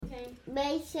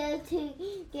make sure to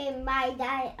give my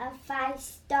dad a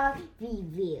 5-star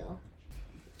review.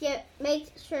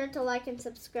 Make sure to like and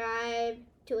subscribe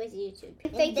to his YouTube.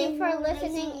 Thank you for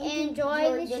listening and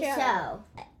enjoy the show.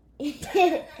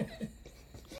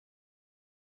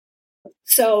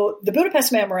 So the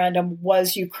Budapest Memorandum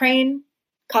was Ukraine,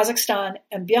 Kazakhstan,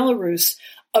 and Belarus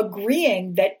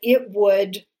agreeing that it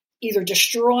would either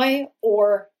destroy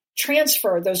or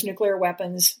transfer those nuclear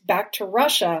weapons back to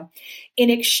Russia in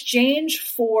exchange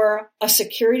for a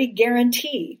security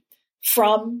guarantee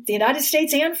from the United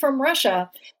States and from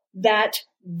Russia that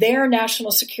their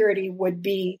national security would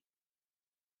be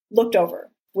looked over,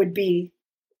 would be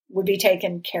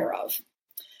taken care of.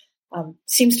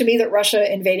 Seems to me that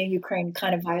Russia invading Ukraine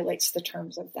kind of violates the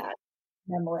terms of that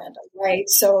memorandum, right?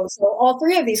 So all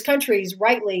three of these countries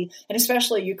rightly, and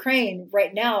especially Ukraine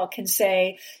right now, can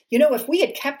say, if we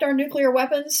had kept our nuclear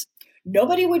weapons,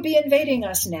 nobody would be invading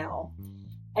us now.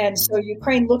 And so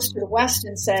Ukraine looks to the West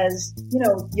and says,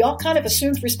 y'all kind of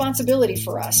assumed responsibility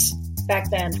for us back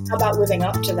then. How about living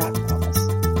up to that promise?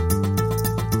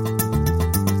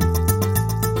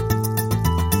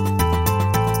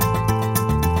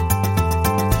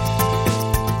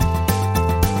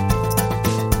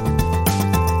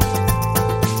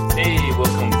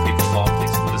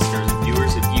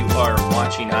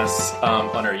 Us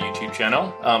on our YouTube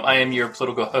channel. I am your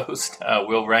political host,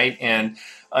 Will Wright, and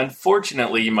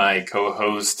unfortunately my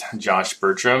co-host Josh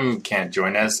Bertram can't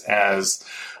join us as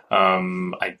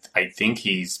I think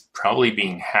he's probably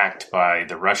being hacked by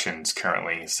the Russians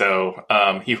currently. So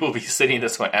he will be sitting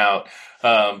this one out.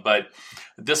 But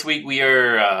this week we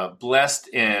are blessed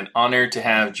and honored to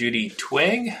have Judy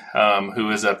Twigg,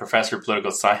 who is a professor of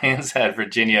political science at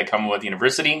Virginia Commonwealth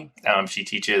University. She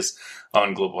teaches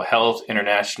on global health,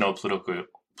 international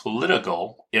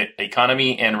political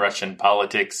economy, and Russian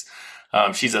politics.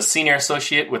 She's a senior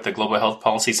associate with the Global Health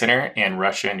Policy Center and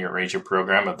Russia and Eurasia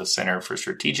program of the Center for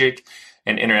Strategic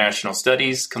and International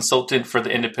Studies, consultant for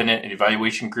the Independent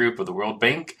Evaluation Group of the World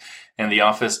Bank and the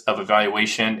Office of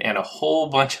Evaluation, and a whole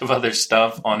bunch of other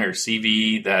stuff on her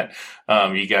CV that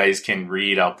you guys can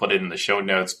read. I'll put it in the show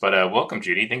notes. But welcome,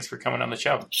 Judy. Thanks for coming on the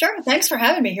show. Sure. Thanks for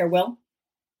having me here, Will.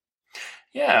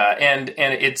 Yeah, and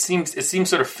it seems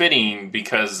sort of fitting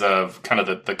because of kind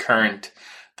of the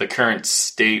current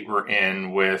state we're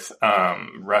in with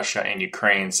Russia and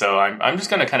Ukraine. So I'm just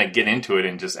going to kind of get into it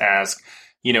and just ask,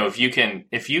 if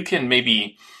you can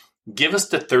maybe give us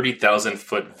the 30,000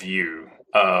 foot view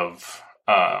of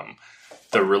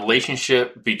the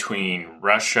relationship between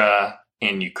Russia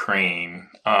and Ukraine.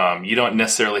 You don't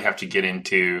necessarily have to get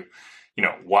into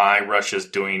why Russia's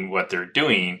doing what they're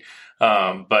doing.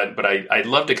 But I'd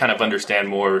love to kind of understand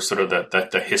more sort of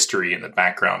the history and the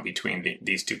background between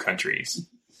these two countries.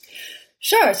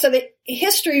 Sure. So the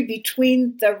history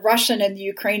between the Russian and the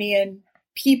Ukrainian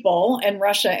people and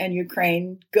Russia and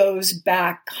Ukraine goes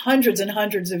back hundreds and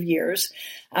hundreds of years.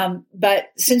 But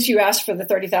since you asked for the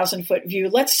 30,000 foot view,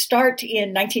 let's start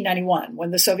in 1991 when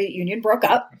the Soviet Union broke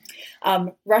up.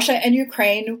 Russia and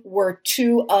Ukraine were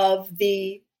two of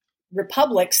the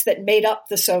republics that made up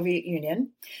the Soviet Union.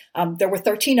 There were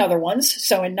 13 other ones.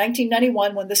 So in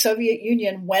 1991, when the Soviet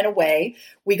Union went away,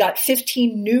 we got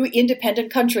 15 new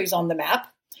independent countries on the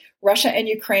map. Russia and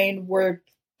Ukraine were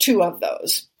two of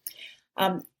those.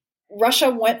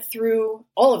 Russia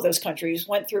all of those countries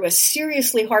went through a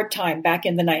seriously hard time back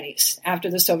in the 90s after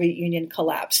the Soviet Union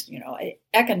collapsed.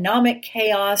 Economic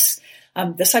chaos,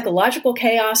 the psychological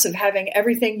chaos of having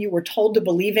everything you were told to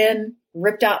believe in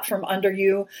ripped out from under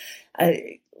you.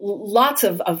 Lots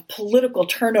of political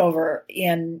turnover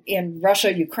in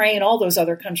Russia, Ukraine, all those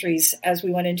other countries as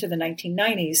we went into the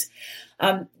 1990s.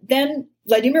 Then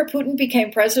Vladimir Putin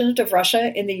became president of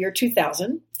Russia in the year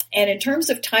 2000. And in terms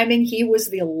of timing, he was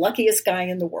the luckiest guy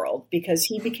in the world because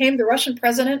he became the Russian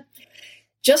president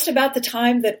just about the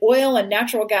time that oil and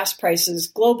natural gas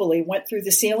prices globally went through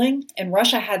the ceiling, and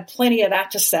Russia had plenty of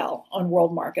that to sell on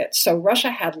world markets. So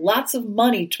Russia had lots of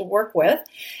money to work with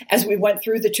as we went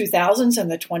through the 2000s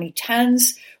and the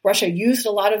 2010s. Russia used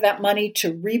a lot of that money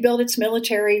to rebuild its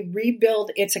military, rebuild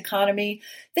its economy.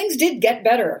 Things did get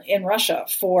better in Russia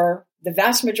for the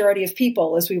vast majority of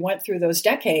people as we went through those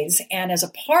decades. And as a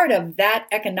part of that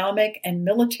economic and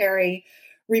military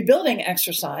rebuilding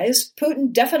exercise,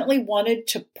 Putin definitely wanted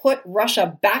to put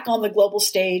Russia back on the global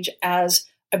stage as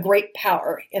a great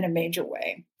power in a major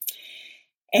way.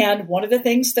 And one of the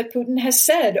things that Putin has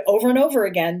said over and over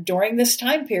again during this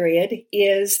time period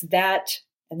is that,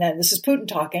 and then this is Putin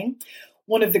talking,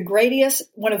 one of the greatest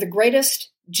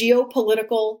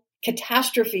geopolitical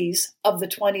catastrophes of the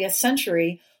 20th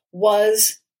century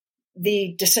was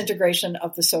the disintegration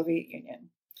of the Soviet Union.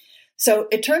 So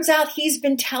it turns out he's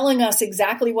been telling us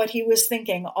exactly what he was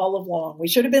thinking all along. We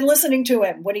should have been listening to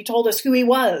him when he told us who he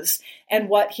was and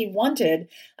what he wanted.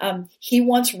 He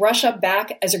wants Russia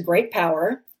back as a great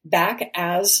power, back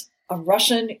as a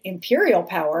Russian imperial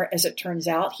power, as it turns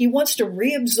out. He wants to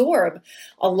reabsorb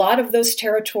a lot of those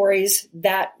territories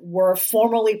that were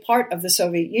formerly part of the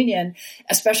Soviet Union,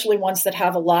 especially ones that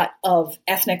have a lot of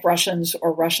ethnic Russians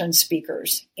or Russian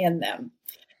speakers in them.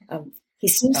 He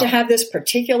seems to have this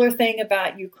particular thing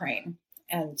about Ukraine.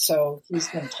 And so he's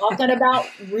been talking about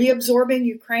reabsorbing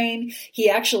Ukraine. He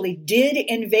actually did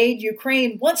invade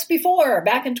Ukraine once before,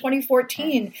 back in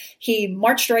 2014. He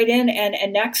marched right in and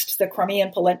annexed the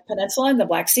Crimean Peninsula and the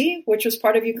Black Sea, which was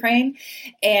part of Ukraine.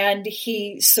 And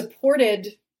he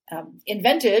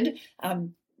invented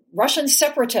Russian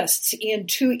separatists in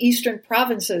 2 eastern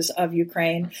provinces of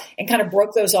Ukraine and kind of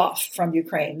broke those off from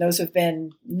Ukraine. Those have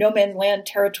been no-man's land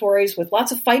territories with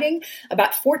lots of fighting.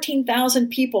 About 14,000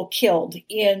 people killed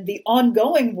in the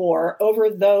ongoing war over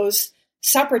those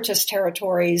separatist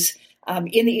territories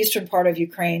in the eastern part of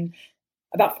Ukraine.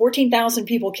 About 14,000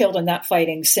 people killed in that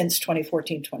fighting since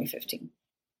 2014, 2015.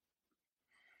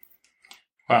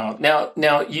 Wow.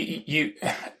 Now you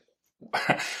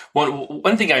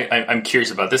one thing I'm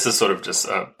curious about, this is sort of just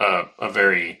a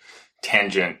very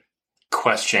tangent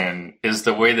question, is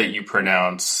the way that you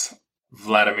pronounce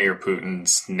Vladimir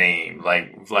Putin's name,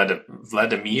 like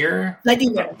Vladimir? Vladimir.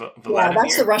 Yeah,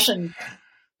 that's the Russian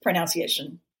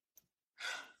pronunciation.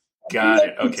 Got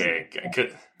it. Okay.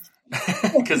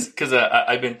 Because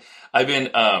I've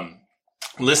been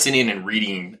listening and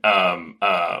reading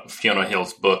Fiona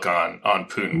Hill's book on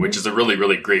Putin, which is a really,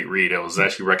 really great read. It was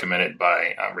actually recommended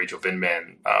by Rachel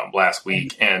Vindman last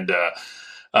week. And,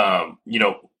 the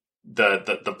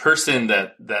person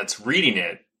that's reading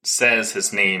it says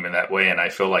his name in that way. And I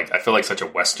feel like such a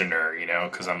Westerner,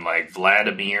 because I'm like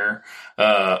Vladimir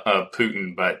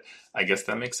Putin, but I guess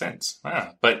that makes sense.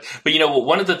 But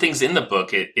one of the things in the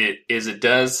book, it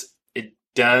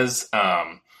does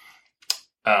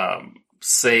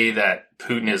say that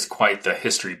Putin is quite the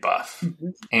history buff. Mm-hmm.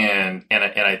 And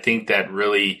I think that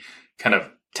really kind of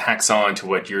tacks on to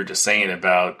what you're just saying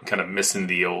about kind of missing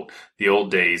the old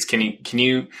days. Can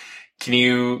you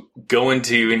go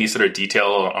into any sort of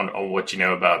detail on what you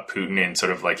know about Putin and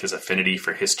sort of like his affinity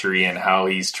for history and how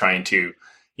he's trying to,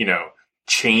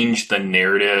 change the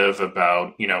narrative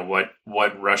about,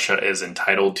 what Russia is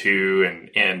entitled to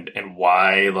and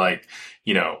why,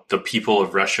 the people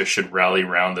of Russia should rally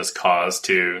around this cause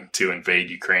to invade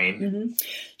Ukraine? Mm-hmm.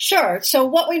 Sure. So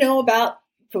what we know about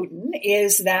Putin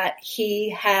is that he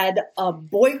had a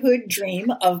boyhood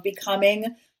dream of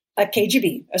becoming a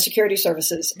KGB, a security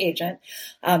services agent.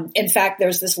 In fact,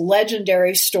 there's this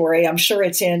legendary story. I'm sure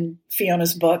it's in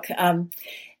Fiona's book.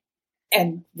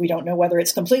 And we don't know whether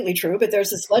it's completely true, but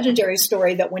there's this legendary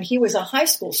story that when he was a high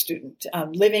school student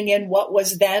living in what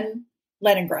was then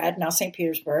Leningrad, now St.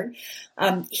 Petersburg,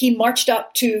 he marched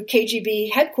up to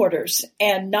KGB headquarters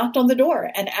and knocked on the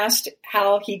door and asked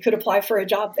how he could apply for a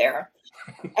job there.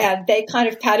 And they kind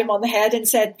of pat him on the head and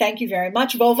said, "Thank you very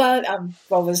much, Vova."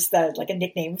 Vova's like a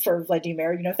nickname for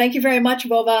Vladimir. "Thank you very much,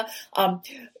 Vova.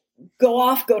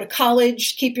 Go to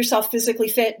college, keep yourself physically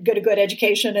fit, get a good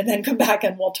education, and then come back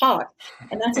and we'll talk."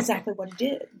 And that's exactly what he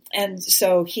did. And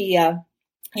so he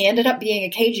ended up being a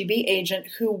KGB agent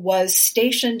who was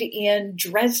stationed in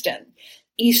Dresden,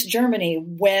 East Germany,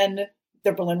 when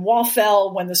the Berlin Wall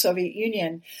fell, when the Soviet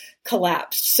Union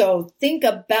collapsed. So think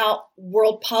about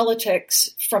world politics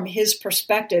from his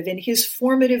perspective. In his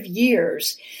formative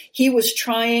years, he was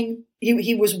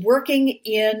working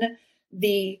in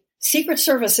the Secret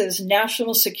Service's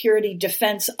national security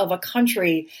defense of a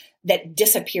country that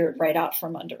disappeared right out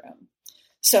from under him.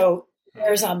 So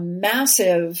there's a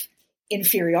massive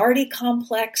inferiority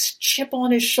complex, chip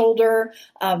on his shoulder.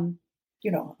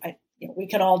 We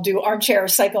can all do armchair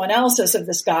psychoanalysis of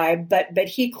this guy, but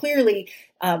he clearly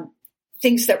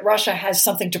thinks that Russia has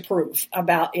something to prove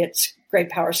about its great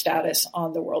power status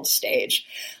on the world stage.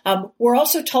 We're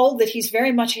also told that he's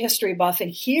very much a history buff,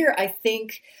 and here I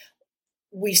think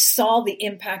we saw the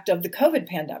impact of the COVID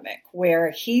pandemic,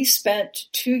 where he spent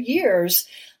 2 years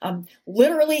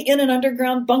literally in an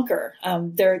underground bunker.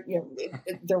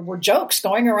 There were jokes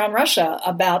going around Russia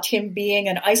about him being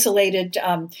an isolated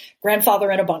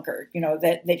grandfather in a bunker,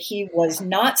 that he was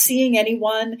not seeing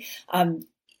anyone.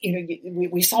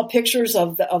 We saw pictures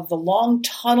of the long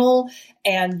tunnel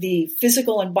and the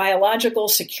physical and biological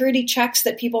security checks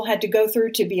that people had to go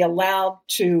through to be allowed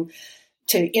to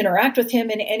interact with him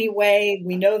in any way.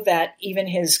 We know that even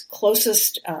his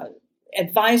closest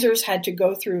advisors had to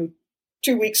go through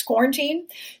 2 weeks quarantine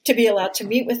to be allowed to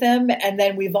meet with him. And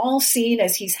then we've all seen,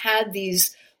 as he's had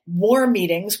these war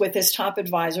meetings with his top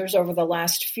advisors over the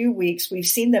last few weeks, we've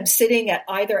seen them sitting at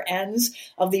either ends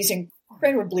of these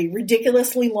incredibly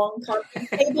ridiculously long conference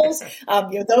tables.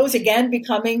 Those again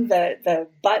becoming the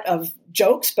butt of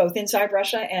jokes both inside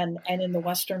Russia and in the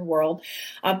Western world.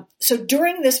 So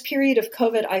during this period of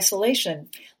COVID isolation,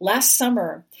 last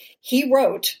summer, he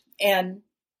wrote, and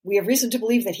we have reason to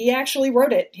believe that he actually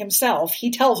wrote it himself.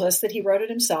 He tells us that he wrote it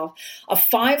himself, a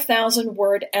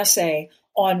 5,000-word essay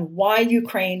on why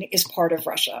Ukraine is part of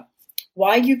Russia,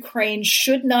 why Ukraine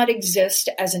should not exist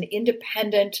as an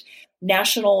independent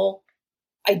national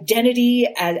identity,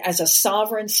 as a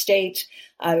sovereign state,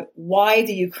 why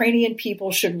the Ukrainian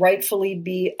people should rightfully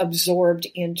be absorbed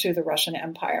into the Russian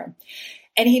Empire.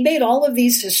 And he made all of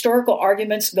these historical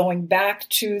arguments going back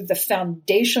to the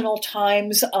foundational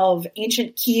times of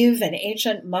ancient Kiev and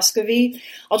ancient Muscovy.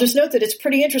 I'll just note that it's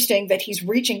pretty interesting that he's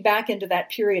reaching back into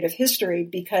that period of history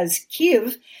because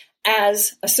Kiev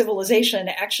as a civilization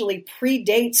actually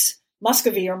predates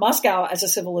Muscovy or Moscow as a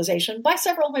civilization by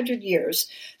several hundred years.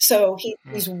 So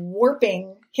he's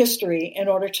warping history in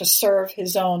order to serve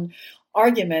his own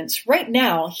arguments. Right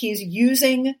now, he's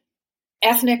using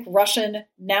ethnic Russian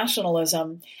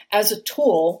nationalism as a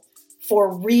tool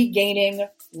for regaining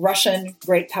Russian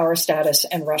great power status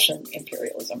and Russian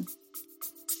imperialism.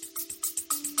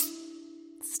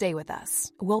 Stay with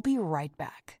us. We'll be right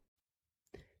back.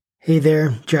 Hey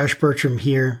there, Josh Bertram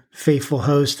here, faithful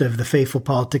host of the Faithful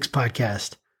Politics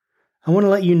Podcast. I want to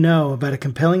let you know about a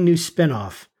compelling new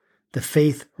spinoff, the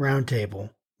Faith Roundtable,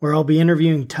 where I'll be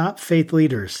interviewing top faith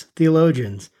leaders,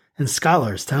 theologians, and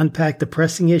scholars to unpack the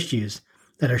pressing issues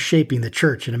that are shaping the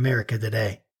church in America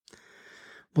today.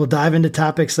 We'll dive into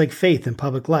topics like faith in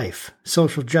public life,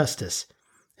 social justice,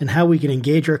 and how we can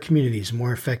engage our communities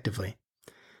more effectively.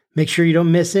 Make sure you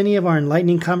don't miss any of our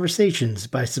enlightening conversations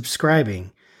by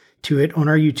subscribing to it on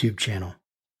our YouTube channel.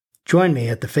 Join me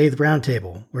at the Faith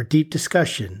Roundtable, where deep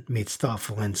discussion meets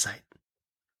thoughtful insight.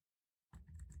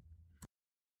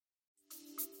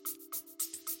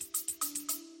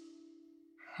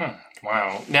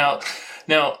 Wow. Now,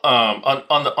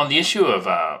 on the issue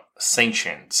of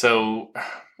sanction, so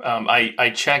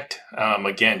I checked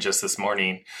again just this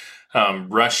morning.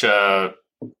 Russia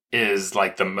is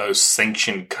like the most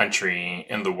sanctioned country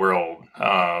in the world,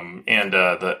 and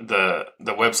the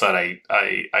website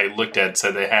I looked at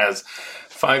said it has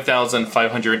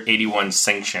 5,581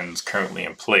 sanctions currently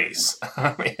in place,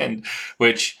 and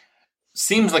which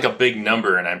seems like a big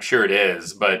number, and I'm sure it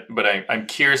is. But I'm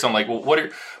curious on like, well,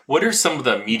 what are some of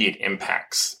the immediate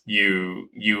impacts you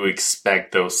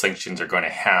expect those sanctions are going to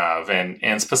have,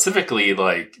 and specifically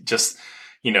like just,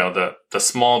 the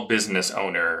small business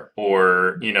owner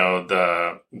or,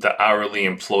 the hourly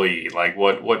employee, like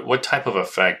what type of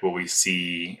effect will we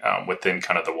see within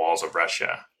kind of the walls of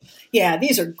Russia? Yeah,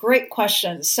 these are great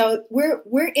questions. So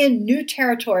we're in new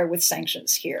territory with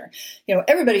sanctions here.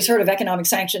 Everybody's heard of economic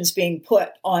sanctions being put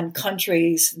on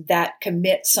countries that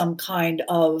commit some kind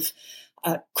of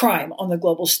crime on the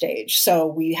global stage. So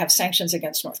we have sanctions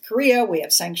against North Korea. We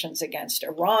have sanctions against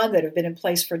Iran that have been in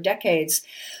place for decades.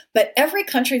 But every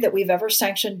country that we've ever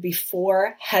sanctioned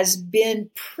before has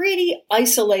been pretty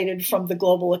isolated from the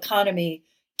global economy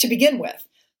to begin with.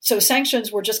 So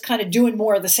sanctions were just kind of doing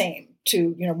more of the same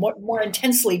to, more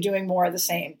intensely doing more of the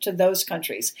same to those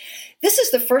countries. This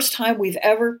is the first time we've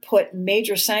ever put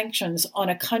major sanctions on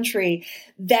a country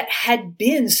that had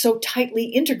been so tightly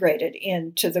integrated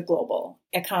into the global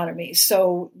economy.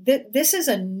 So this is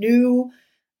a new,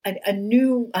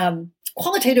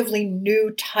 qualitatively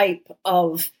new type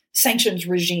of sanctions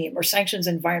regime or sanctions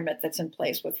environment that's in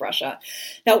place with Russia.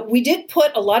 Now, we did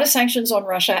put a lot of sanctions on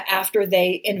Russia after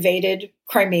they invaded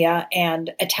Crimea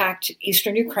and attacked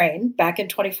eastern Ukraine back in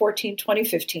 2014,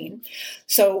 2015.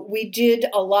 So we did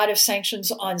a lot of sanctions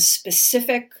on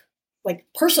specific, like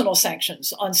personal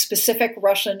sanctions on specific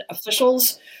Russian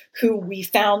officials who we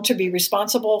found to be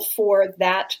responsible for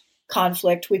that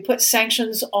conflict. We put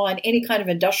sanctions on any kind of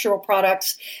industrial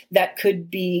products that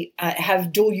could be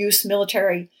have dual use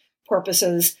military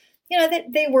purposes.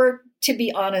 They were, to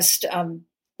be honest,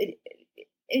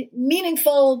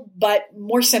 meaningful, but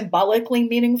more symbolically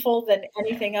meaningful than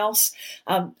anything else.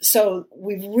 So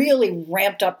we've really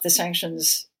ramped up the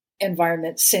sanctions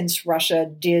environment since Russia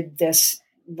did this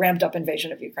ramped up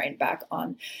invasion of Ukraine back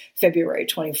on February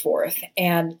 24th.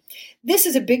 And this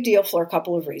is a big deal for a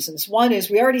couple of reasons. One is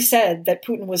we already said that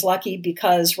Putin was lucky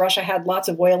because Russia had lots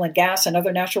of oil and gas and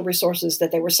other natural resources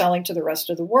that they were selling to the rest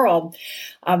of the world.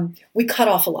 We cut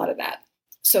off a lot of that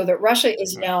so that Russia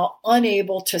is now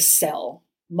unable to sell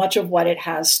much of what it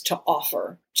has to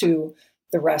offer to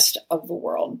the rest of the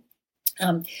world.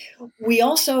 We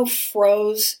also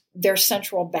froze their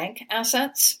central bank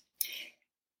assets.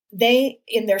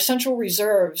 In their central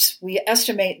reserves, we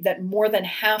estimate that more than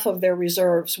half of their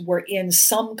reserves were in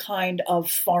some kind of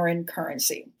foreign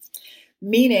currency,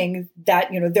 meaning that,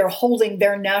 they're holding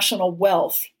their national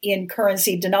wealth in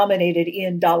currency denominated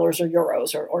in dollars or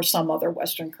euros or some other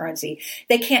Western currency.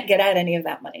 They can't get at any of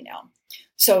that money now.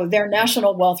 So their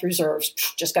national wealth reserves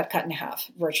just got cut in half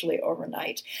virtually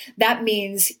overnight. That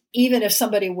means even if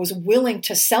somebody was willing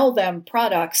to sell them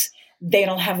products, they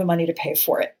don't have the money to pay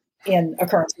for it in a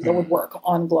currency that would work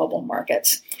on global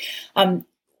markets.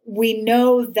 We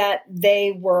know that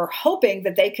they were hoping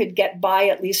that they could get by,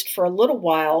 at least for a little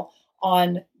while,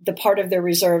 on the part of their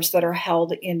reserves that are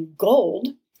held in gold.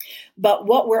 But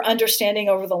what we're understanding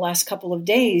over the last couple of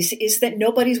days is that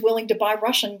nobody's willing to buy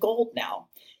Russian gold now.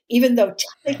 Even though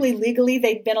technically, legally,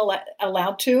 they've been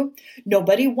allowed to,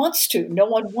 nobody wants to. No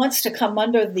one wants to come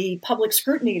under the public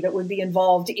scrutiny that would be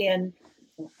involved in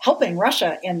helping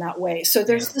Russia in that way. So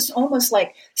there's this almost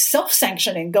like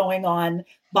self-sanctioning going on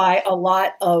by a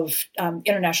lot of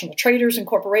international traders and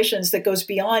corporations that goes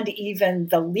beyond even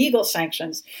the legal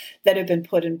sanctions that have been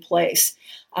put in place.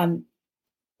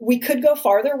 We could go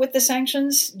farther with the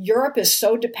sanctions. Europe is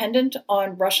so dependent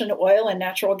on Russian oil and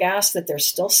natural gas that there's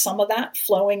still some of that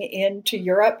flowing into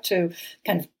Europe to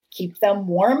kind of keep them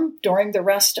warm during the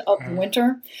rest of the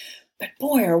winter. But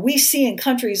boy, are we seeing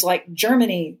countries like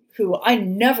Germany, who I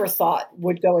never thought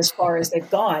would go as far as they've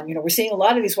gone. We're seeing a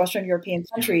lot of these Western European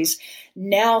countries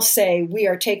now say we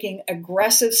are taking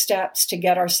aggressive steps to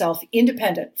get ourselves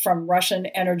independent from Russian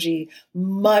energy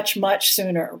much, much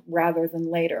sooner rather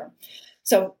than later.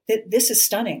 So this is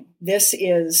stunning. This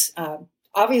is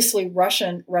obviously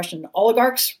Russian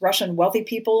oligarchs, Russian wealthy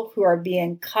people who are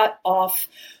being cut off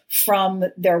from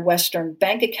their Western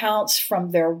bank accounts,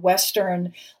 from their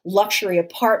Western luxury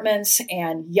apartments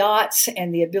and yachts,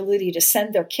 and the ability to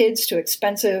send their kids to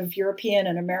expensive European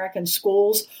and American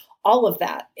schools. All of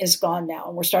that is gone now.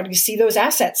 And we're starting to see those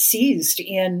assets seized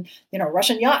in,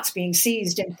 Russian yachts being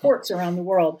seized in ports around the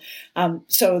world.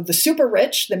 So the super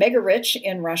rich, the mega rich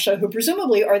in Russia, who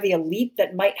presumably are the elite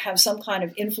that might have some kind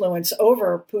of influence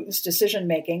over Putin's decision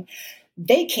making,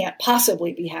 they can't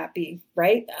possibly be happy,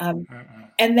 right?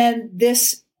 And then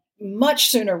this, much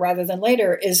sooner rather than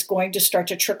later, is going to start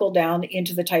to trickle down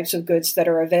into the types of goods that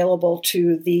are available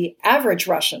to the average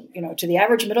Russian, to the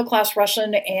average middle-class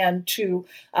Russian, and to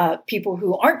people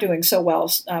who aren't doing so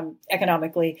well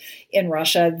economically in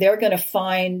Russia. They're going to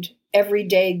find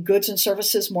everyday goods and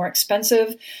services more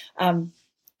expensive. They're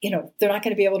not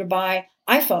going to be able to buy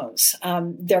iPhones.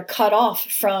 They're cut off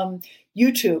from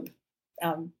YouTube,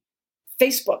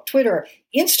 Facebook, Twitter.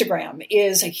 Instagram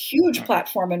is a huge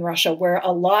platform in Russia where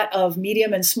a lot of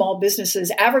medium and small businesses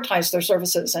advertise their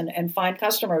services and find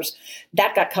customers.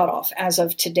 That got cut off as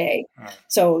of today.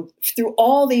 So through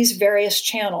all these various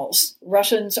channels,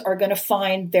 Russians are going to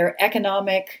find their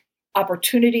economic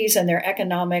opportunities and their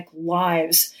economic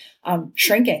lives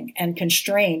shrinking and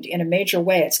constrained in a major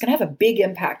way. It's going to have a big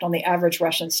impact on the average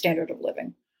Russian standard of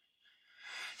living.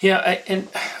 Yeah, and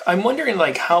I'm wondering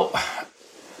how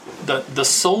the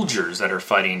soldiers that are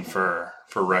fighting for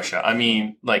Russia, I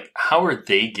mean, how are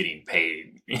they getting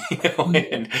paid?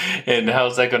 And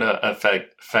how's that going to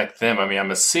affect them? I mean,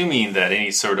 I'm assuming that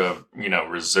any sort of,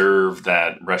 reserve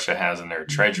that Russia has in their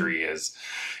treasury is,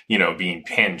 being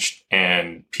pinched,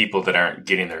 and people that aren't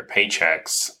getting their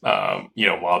paychecks,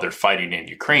 while they're fighting in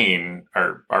Ukraine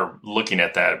are looking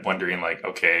at that wondering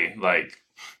okay,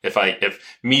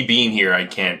 if me being here, I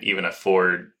can't even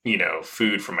afford,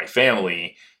 food for my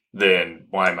family, then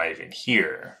why am I even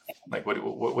here? What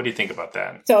do you think about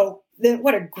that? So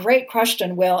what a great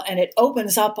question, Will. And it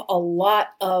opens up a lot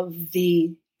of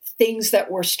the things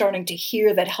that we're starting to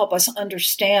hear that help us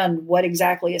understand what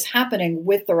exactly is happening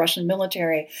with the Russian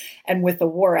military and with the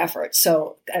war effort.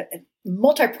 So a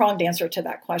multi-pronged answer to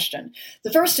that question.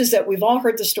 The first is that we've all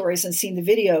heard the stories and seen the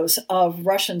videos of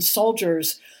Russian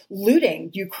soldiers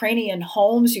looting Ukrainian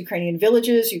homes, Ukrainian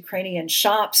villages, Ukrainian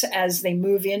shops as they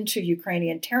move into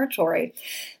Ukrainian territory.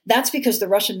 That's because the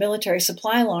Russian military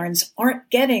supply lines aren't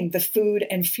getting the food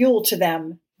and fuel to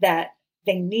them that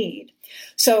they need.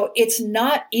 So it's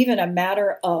not even a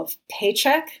matter of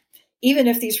paycheck. Even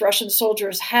if these Russian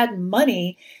soldiers had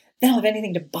money, they don't have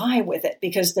anything to buy with it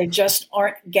because they just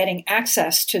aren't getting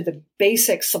access to the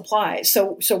basic supplies.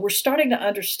 So we're starting to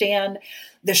understand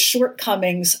the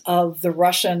shortcomings of the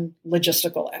Russian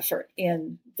logistical effort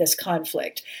in this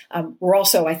conflict. We're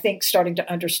also, I think, starting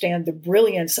to understand the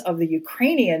brilliance of the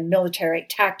Ukrainian military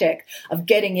tactic of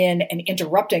getting in and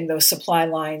interrupting those supply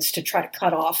lines to try to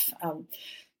cut off, and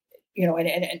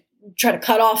try to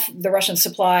cut off the Russian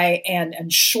supply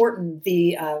and shorten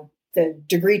the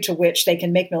degree to which they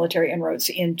can make military inroads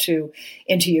into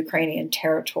Ukrainian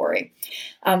territory.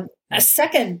 A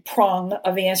second prong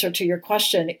of the answer to your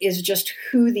question is just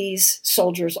who these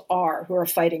soldiers are who are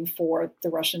fighting for the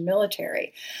Russian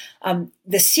military.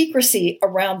 The secrecy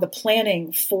around the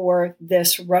planning for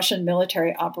this Russian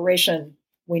military operation,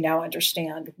 we now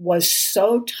understand, was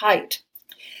so tight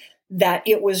that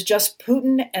it was just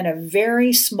Putin and a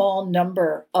very small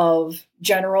number of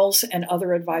generals and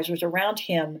other advisors around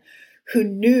him who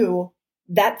knew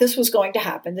that this was going to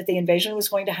happen, that the invasion was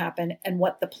going to happen, and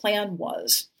what the plan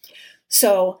was.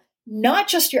 So not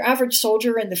just your average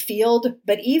soldier in the field,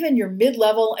 but even your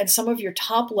mid-level and some of your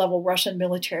top-level Russian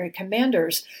military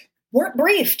commanders weren't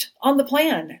briefed on the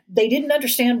plan. They didn't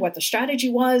understand what the strategy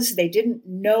was. They didn't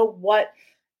know what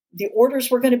the orders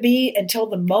were going to be until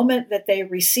the moment that they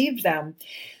received them.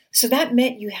 So that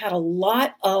meant you had a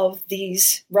lot of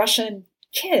these Russian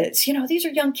kids, these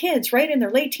are young kids, right, in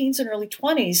their late teens and early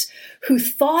 20s, who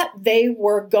thought they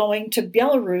were going to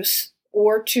Belarus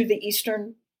or to the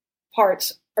eastern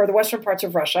parts or the western parts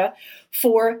of Russia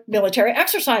for military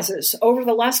exercises over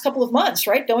the last couple of months,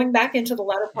 right, going back into the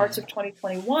latter parts of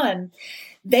 2021.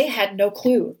 They had no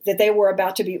clue that they were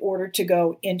about to be ordered to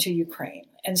go into Ukraine.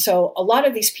 And so a lot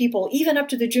of these people, even up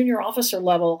to the junior officer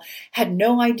level, had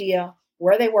no idea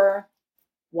where they were,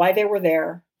 why they were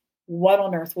there, what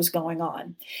on earth was going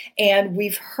on. And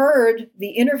we've heard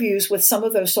the interviews with some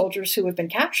of those soldiers who have been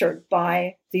captured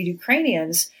by the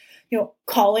Ukrainians,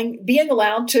 being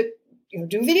allowed to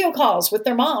do video calls with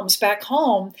their moms back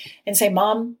home and say,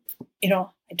 Mom, I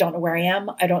don't know where I am.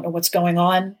 I don't know what's going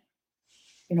on.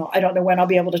 I don't know when I'll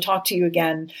be able to talk to you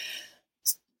again.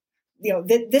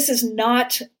 This is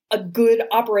not a good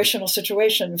operational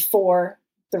situation for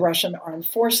the Russian armed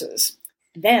forces.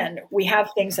 Then we have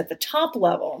things at the top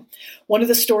level. One of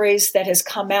the stories that has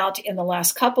come out in the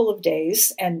last couple of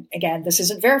days, and again, this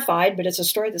isn't verified, but it's a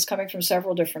story that's coming from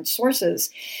several different sources.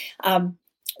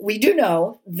 We do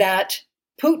know that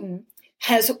Putin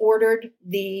has ordered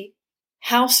the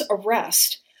house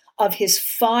arrest of his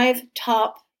 5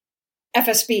 top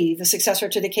FSB, the successor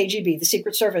to the KGB, the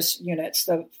Secret Service units,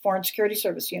 the Foreign Security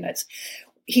Service units.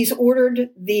 He's ordered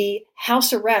the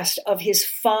house arrest of his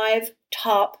 5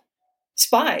 top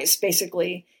spies,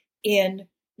 basically, in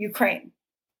Ukraine.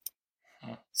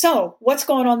 So what's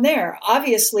going on there?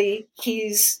 Obviously,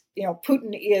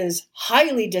 Putin is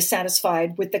highly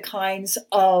dissatisfied with the kinds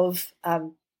of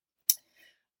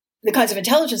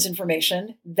intelligence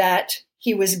information that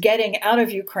he was getting out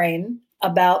of Ukraine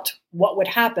about what would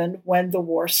happen when the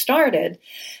war started.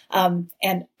 And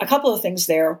a couple of things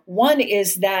there. One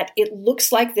is that it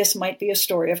looks like this might be a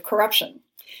story of corruption.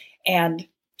 And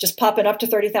just popping up to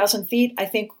 30,000 feet, I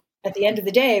think at the end of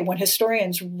the day, when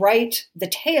historians write the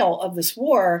tale of this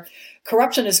war,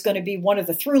 corruption is going to be one of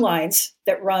the through lines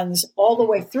that runs all the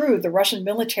way through the Russian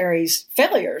military's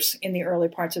failures in the early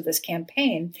parts of this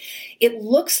campaign. It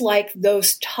looks like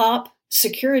those top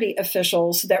security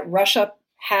officials that Russia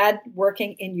had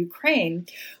working in Ukraine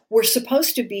were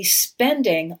supposed to be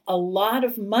spending a lot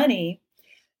of money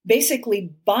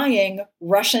basically buying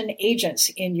Russian agents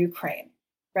in Ukraine.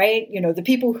 Right? The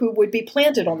people who would be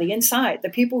planted on the inside, the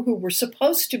people who were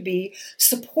supposed to be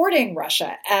supporting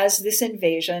Russia as this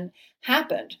invasion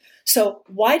happened. So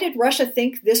why did Russia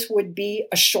think this would be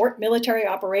a short military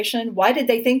operation? Why did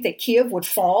they think that Kiev would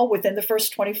fall within the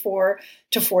first 24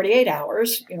 to 48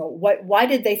 hours? Why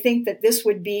did they think that this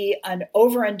would be an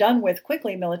over and done with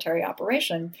quickly military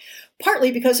operation?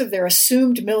 Partly because of their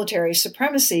assumed military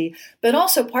supremacy, but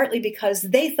also partly because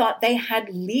they thought they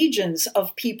had legions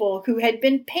of people who had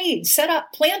been paid, set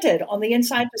up, planted on the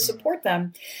inside to support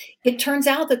them. It turns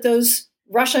out that those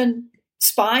Russian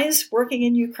spies working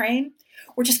in Ukraine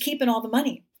were just keeping all the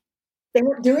money. They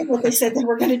weren't doing what they said they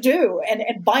were going to do,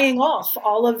 and buying off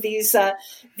all of these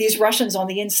Russians on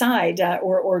the inside,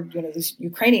 or these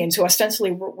Ukrainians who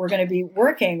ostensibly were going to be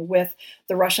working with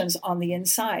the Russians on the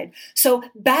inside. So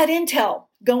bad intel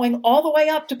going all the way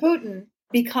up to Putin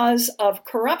because of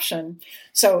corruption.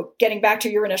 So getting back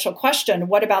to your initial question,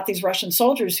 what about these Russian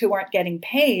soldiers who aren't getting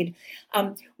paid?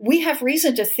 We have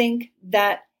reason to think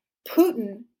that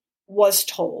Putin was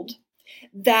told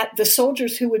that the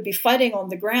soldiers who would be fighting on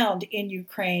the ground in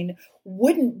Ukraine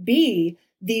wouldn't be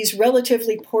these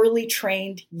relatively poorly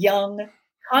trained young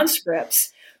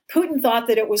conscripts. Putin thought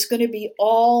that it was going to be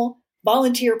all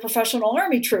volunteer professional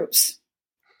army troops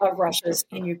of Russia's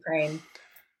in Ukraine,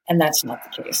 and that's not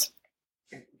the case.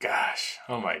 Gosh,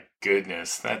 oh my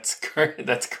goodness, that's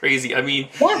crazy. I mean,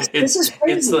 yes, this is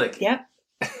crazy. It's like, yeah.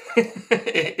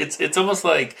 it's almost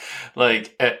like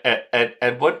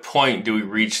at what point do we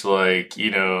reach like,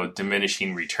 you know,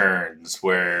 diminishing returns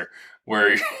where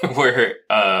you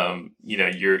know,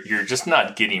 you're just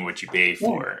not getting what you pay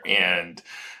for, and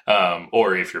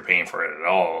or if you're paying for it at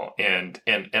all, and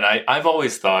I've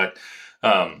always thought,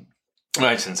 I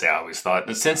shouldn't say I always thought,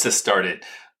 but since this started,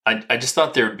 I just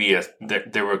thought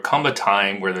there would come a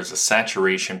time where there's a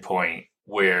saturation point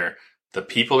where the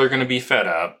people are going to be fed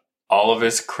up. All of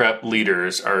his CREP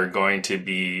leaders are going to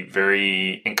be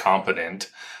very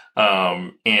incompetent.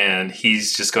 And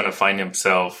he's just going to find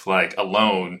himself like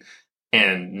alone,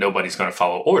 and nobody's going to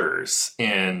follow orders.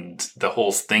 And the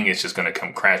whole thing is just going to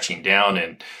come crashing down,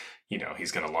 and, you know,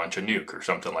 he's going to launch a nuke or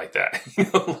something like that. You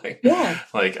know,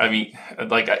 I mean,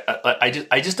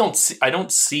 I just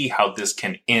don't see how this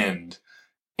can end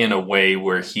in a way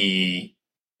where he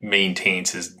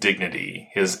maintains his dignity.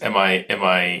 Am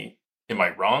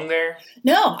I wrong there?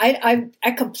 No, I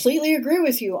completely agree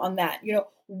with you on that. You know,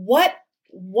 what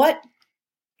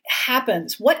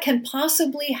happens? What can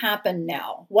possibly happen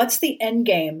now? What's the end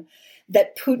game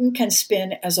that Putin can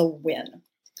spin as a win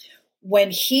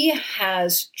when he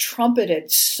has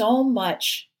trumpeted so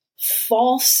much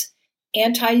false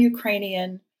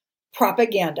anti-Ukrainian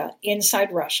propaganda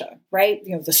inside Russia, right?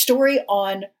 You know, the story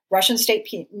on Russian state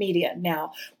media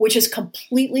now, which is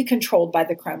completely controlled by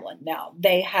the Kremlin now.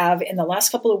 They have, in the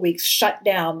last couple of weeks, shut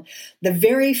down the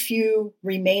very few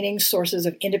remaining sources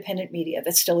of independent media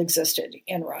that still existed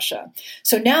in Russia.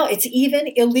 So now it's even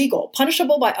illegal,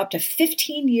 punishable by up to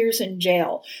 15 years in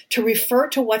jail, to refer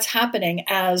to what's happening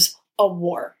as a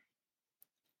war.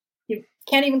 You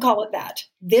can't even call it that.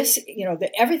 This, you know,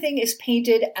 everything is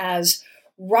painted as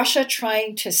Russia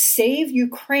trying to save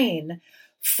Ukraine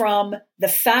from the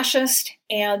fascist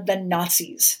and the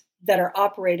Nazis that are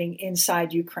operating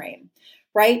inside Ukraine,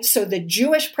 right? So the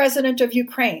Jewish president of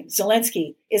Ukraine,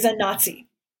 Zelensky, is a Nazi,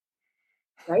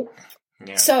 right?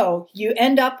 Yeah. So you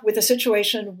end up with a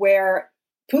situation where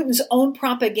Putin's own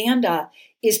propaganda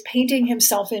is painting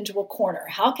himself into a corner.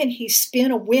 How can he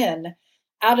spin a win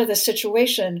out of the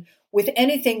situation with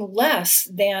anything less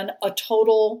than a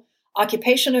total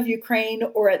occupation of Ukraine,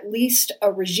 or at least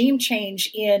a regime change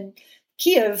in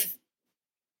Kiev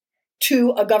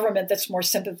to a government that's more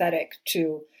sympathetic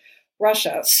to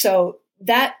Russia? So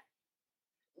that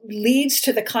leads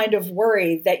to the kind of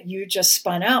worry that you just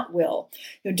spun out, Will.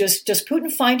 You know, does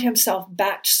Putin find himself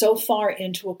backed so far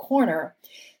into a corner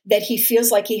that he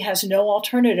feels like he has no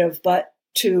alternative but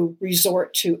to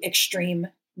resort to extreme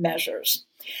measures?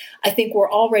 I think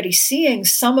we're already seeing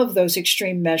some of those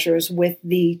extreme measures with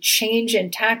the change in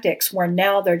tactics, where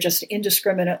now they're just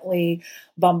indiscriminately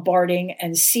bombarding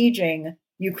and sieging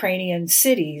Ukrainian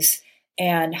cities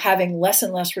and having less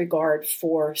and less regard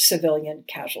for civilian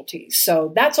casualties.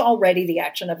 So that's already the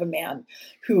action of a man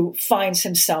who finds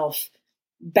himself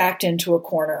backed into a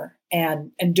corner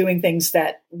and doing things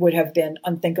that would have been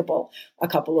unthinkable a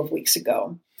couple of weeks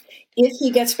ago. If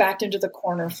he gets backed into the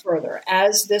corner further,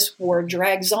 as this war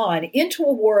drags on into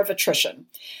a war of attrition,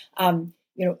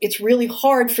 you know, it's really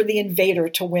hard for the invader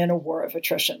to win a war of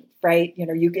attrition, right? You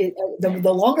know,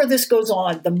 the longer this goes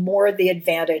on, the more the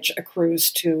advantage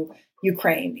accrues to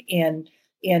Ukraine in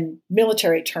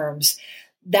military terms.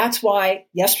 That's why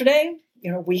yesterday,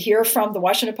 you know, we hear from the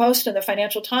Washington Post and the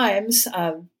Financial Times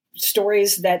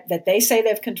stories that they say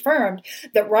they've confirmed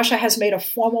that Russia has made a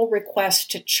formal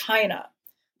request to China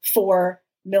for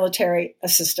military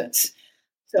assistance.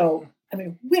 So, I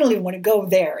mean, we don't even want to go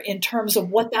there in terms of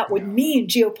what that would mean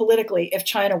geopolitically if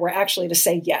China were actually to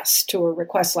say yes to a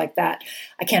request like that.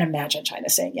 I can't imagine China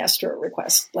saying yes to a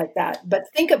request like that.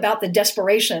 But think about the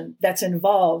desperation that's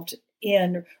involved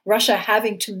in Russia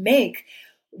having to make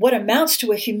what amounts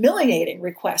to a humiliating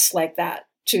request like that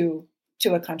to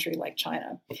a country like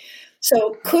China.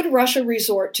 So could Russia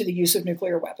resort to the use of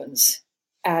nuclear weapons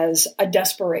as a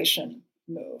desperation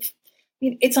move? I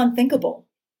mean, it's unthinkable,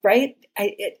 right?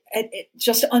 It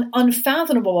just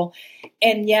unfathomable.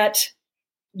 And yet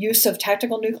use of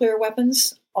tactical nuclear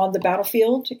weapons on the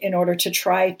battlefield in order to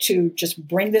try to just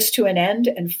bring this to an end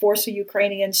and force a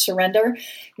Ukrainian surrender. I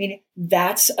mean,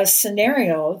 that's a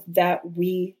scenario that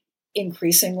we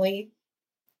increasingly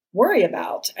worry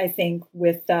about, I think,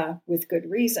 with good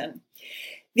reason.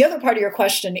 The other part of your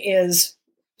question is,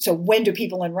 so when do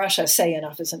people in Russia say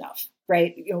enough is enough,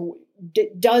 right?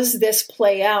 Does this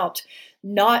play out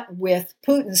not with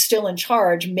Putin still in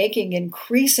charge, making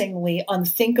increasingly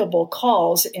unthinkable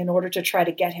calls in order to try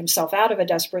to get himself out of a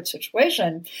desperate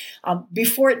situation?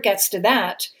 Before it gets to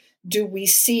that, do we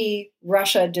see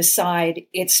Russia decide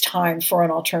it's time for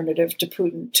an alternative to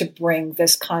Putin to bring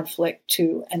this conflict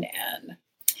to an end?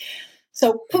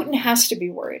 So Putin has to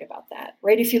be worried about that,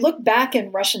 right? If you look back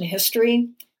in Russian history,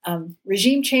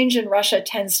 regime change in Russia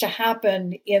tends to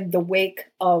happen in the wake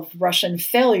of Russian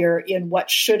failure in what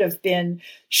should have been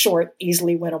short,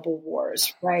 easily winnable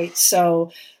wars, right?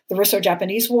 So the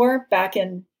Russo-Japanese War back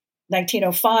in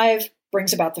 1905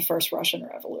 brings about the first Russian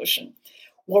Revolution.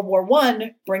 World War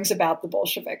I brings about the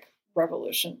Bolshevik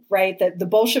Revolution, right? The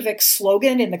Bolshevik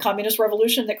slogan in the Communist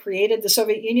Revolution that created the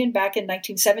Soviet Union back in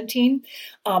 1917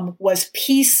 was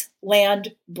peace,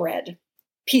 land, bread.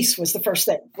 Peace was the first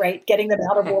thing, right? Getting them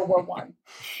out of World War I.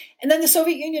 And then the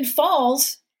Soviet Union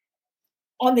falls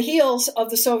on the heels of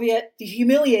the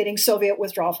humiliating Soviet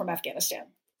withdrawal from Afghanistan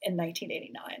in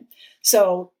 1989.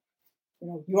 So,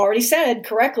 you already said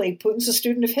correctly, Putin's a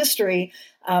student of history.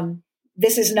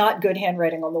 This is not good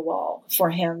handwriting on the wall for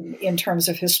him in terms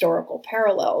of historical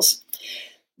parallels.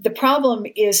 The problem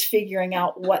is figuring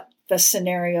out what the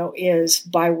scenario is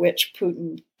by which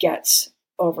Putin gets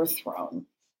overthrown.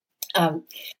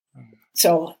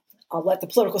 So I'll let the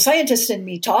political scientist in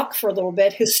me talk for a little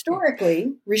bit.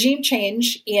 Historically, regime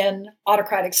change in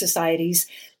autocratic societies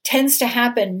tends to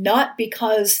happen not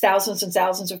because thousands and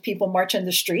thousands of people march in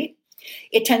the street.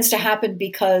 It tends to happen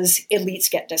because elites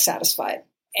get dissatisfied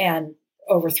and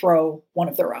overthrow one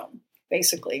of their own,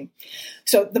 basically.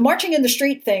 So the marching in the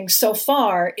street thing so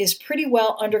far is pretty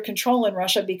well under control in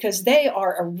Russia because they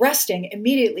are arresting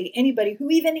immediately anybody who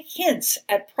even hints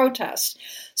at protest.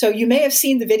 So you may have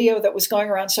seen the video that was going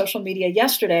around social media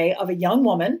yesterday of a young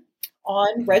woman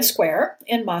on Red Square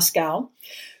in Moscow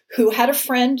who had a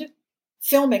friend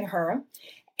filming her,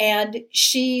 and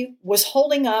she was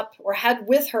holding up or had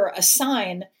with her a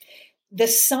sign. The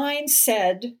sign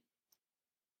said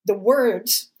the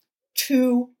words,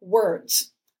 2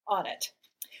 words on it.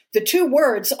 The 2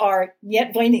 words are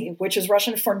 "Нет войны," which is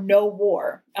Russian for no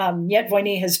war. "Нет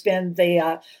войны" has been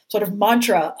the sort of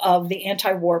mantra of the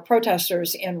anti-war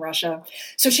protesters in Russia.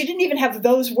 So she didn't even have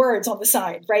those words on the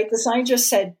sign, right? The sign just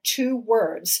said 2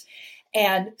 words.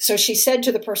 And so she said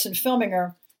to the person filming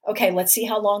her, okay, let's see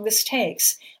how long this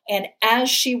takes. And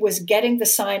as she was getting the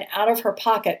sign out of her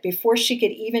pocket, before she could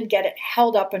even get it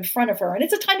held up in front of her, and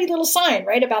it's a tiny little sign,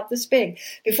 right, about this big,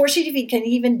 before she can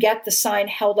even get the sign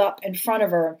held up in front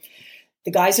of her,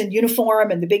 the guys in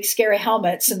uniform and the big scary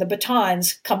helmets and the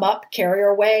batons come up, carry her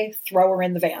away, throw her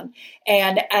in the van.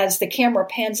 And as the camera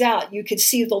pans out, you could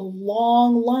see the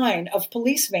long line of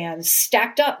police vans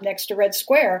stacked up next to Red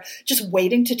Square, just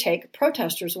waiting to take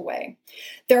protesters away.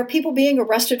 There are people being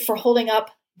arrested for holding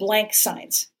up blank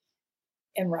signs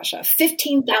in Russia.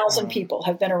 15,000 people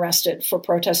have been arrested for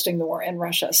protesting the war in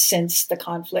Russia since the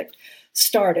conflict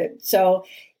started. So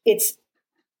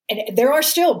and there are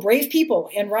still brave people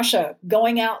in Russia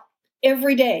going out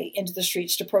every day into the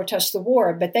streets to protest the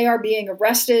war, but they are being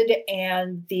arrested,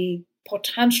 and the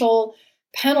potential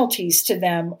penalties to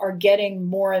them are getting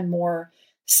more and more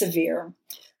severe.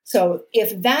 So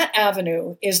if that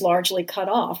avenue is largely cut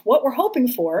off, what we're hoping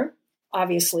for,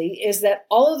 obviously, is that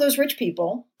all of those rich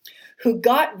people who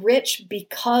got rich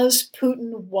because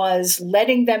Putin was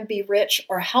letting them be rich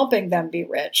or helping them be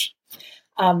rich,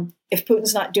 if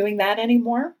Putin's not doing that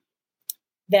anymore,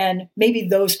 then maybe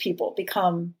those people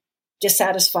become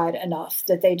dissatisfied enough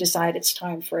that they decide it's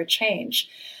time for a change.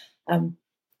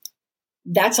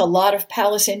 That's a lot of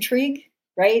palace intrigue,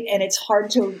 right? And it's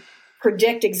hard to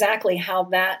predict exactly how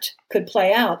that could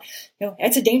play out.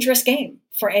 It's a dangerous game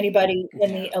for anybody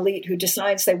in the elite who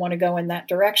decides they want to go in that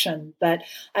direction. But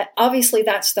obviously,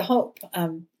 that's the hope.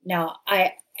 Now,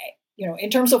 in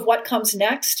terms of what comes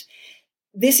next,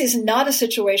 this is not a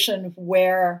situation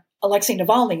where Alexei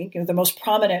Navalny, the most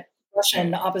prominent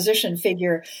Russian opposition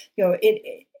figure,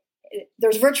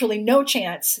 there's virtually no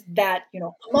chance that,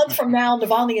 a month from now,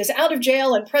 Navalny is out of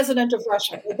jail and president of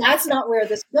Russia. That's not where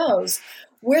this goes.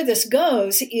 Where this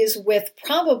goes is with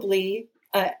probably,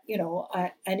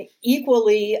 an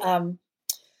equally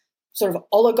sort of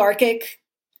oligarchic,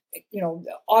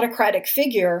 autocratic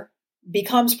figure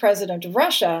becomes president of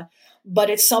Russia,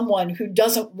 but it's someone who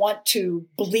doesn't want to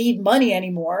bleed money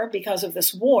anymore because of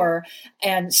this war.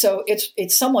 And so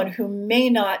it's someone who may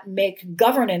not make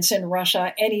governance in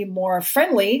Russia any more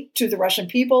friendly to the Russian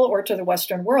people or to the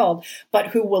Western world, but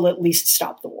who will at least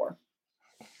stop the war.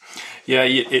 Yeah,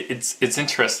 it's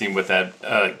interesting with that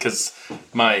because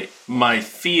my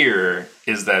fear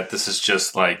is that this is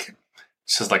just like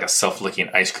it's just like a self-licking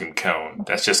ice cream cone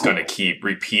that's just going to keep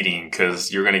repeating,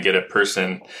 because you're going to get a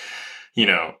person,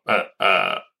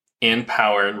 in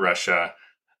power in Russia.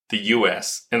 The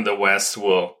U.S. and the West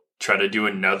will try to do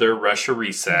another Russia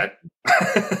reset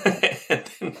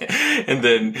and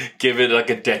then give it like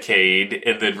a decade.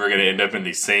 And then we're going to end up in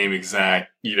the same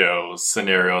exact,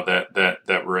 scenario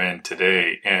that we're in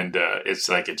today. And it's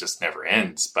like it just never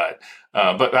ends. But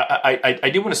I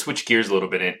do want to switch gears a little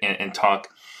bit and talk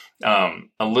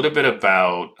a little bit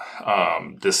about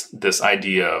this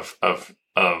idea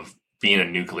of being a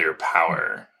nuclear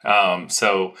power.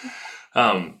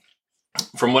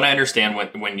 From what I understand,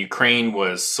 when Ukraine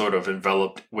was sort of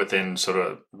enveloped within sort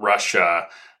of Russia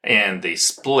and they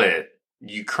split,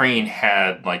 Ukraine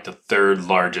had like the third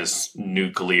largest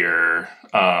nuclear,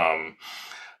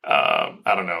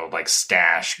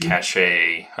 stash, cache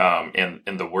in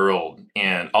the world.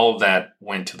 And all of that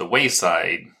went to the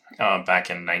wayside back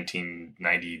in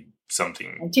 1990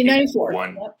 something. 1994.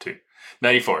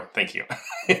 94. Thank you.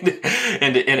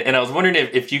 and I was wondering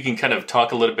if you can kind of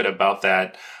talk a little bit about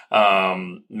that.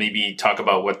 Maybe talk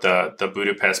about what the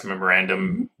Budapest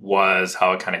Memorandum was,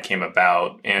 how it kind of came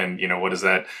about, and what does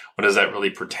that really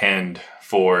portend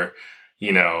for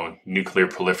nuclear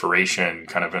proliferation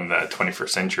kind of in the 21st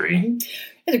century? Mm-hmm.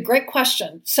 It's a great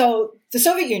question. So the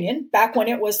Soviet Union, back when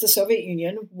it was the Soviet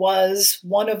Union, was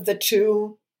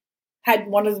had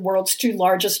one of the world's two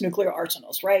largest nuclear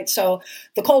arsenals, right? So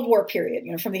the Cold War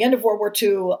period, from the end of World War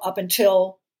II up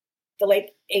until the late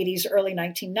 80s, early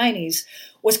 1990s,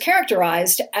 was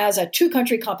characterized as a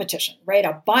two-country competition, right?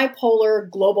 A bipolar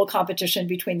global competition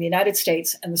between the United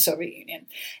States and the Soviet Union.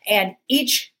 And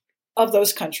each of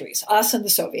those countries, us and the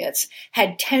Soviets,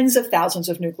 had tens of thousands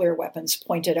of nuclear weapons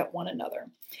pointed at one another.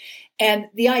 And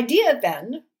the idea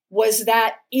then was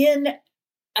that in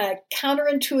a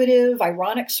counterintuitive,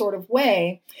 ironic sort of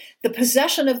way, the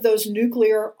possession of those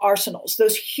nuclear arsenals,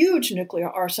 those huge nuclear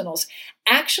arsenals,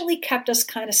 actually kept us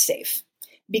kind of safe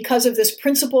because of this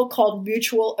principle called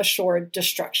mutual assured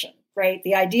destruction, right?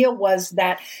 The idea was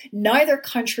that neither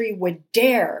country would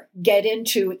dare get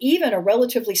into even a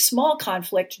relatively small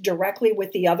conflict directly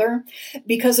with the other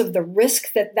because of the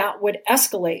risk that would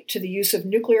escalate to the use of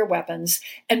nuclear weapons.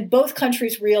 And both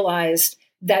countries realized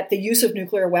that the use of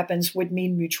nuclear weapons would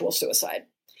mean mutual suicide.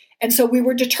 And so we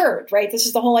were deterred, right? This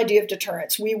is the whole idea of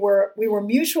deterrence. We were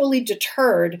mutually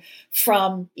deterred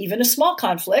from even a small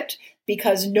conflict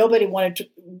because nobody wanted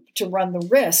to run the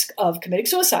risk of committing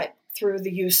suicide through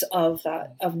the use of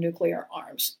nuclear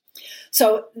arms.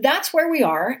 So that's where we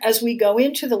are as we go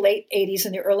into the late 80s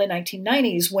and the early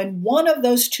 1990s, when one of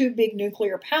those two big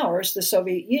nuclear powers, the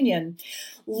Soviet Union,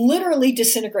 literally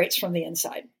disintegrates from the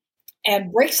inside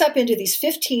and breaks up into these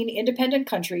 15 independent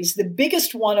countries. The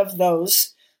biggest one of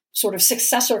those sort of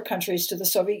successor countries to the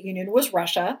Soviet Union was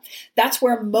Russia. That's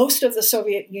where most of the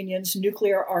Soviet Union's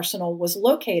nuclear arsenal was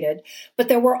located. But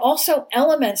there were also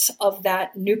elements of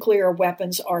that nuclear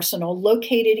weapons arsenal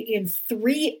located in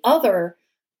 3 other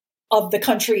of the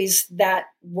countries that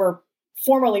were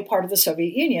formerly part of the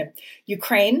Soviet Union.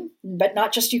 Ukraine, but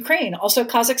not just Ukraine, also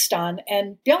Kazakhstan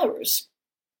and Belarus.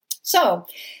 So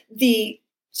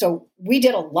we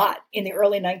did a lot in the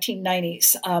early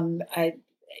 1990s.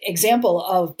 Example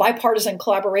of bipartisan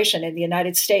collaboration in the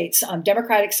United States.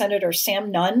 Democratic Senator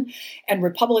Sam Nunn and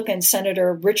Republican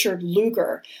Senator Richard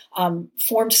Lugar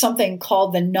formed something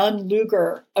called the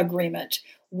Nunn-Lugar Agreement,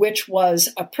 which was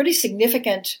a pretty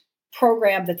significant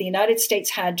program that the United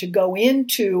States had to go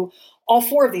into all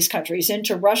 4 of these countries,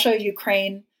 into Russia,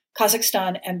 Ukraine,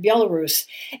 Kazakhstan, and Belarus,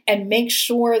 and make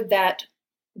sure that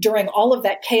during all of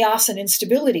that chaos and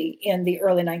instability in the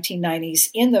early 1990s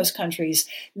in those countries,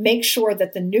 make sure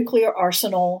that the nuclear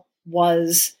arsenal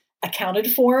was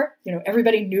accounted for.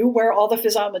 Everybody knew where all the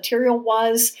fissile material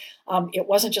was. It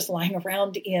wasn't just lying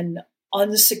around in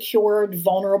unsecured,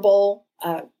 vulnerable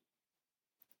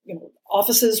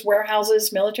offices,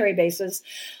 warehouses, military bases,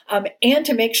 and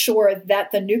to make sure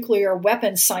that the nuclear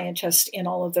weapons scientists in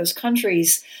all of those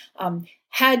countries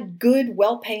had good,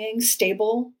 well-paying,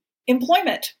 stable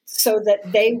employment so that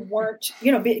they weren't,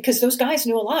 because those guys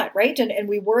knew a lot, right? And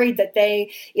we worried that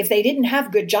if they didn't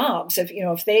have good jobs,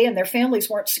 if they and their families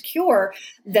weren't secure,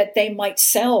 that they might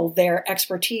sell their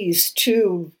expertise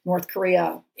to North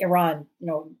Korea, Iran,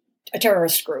 a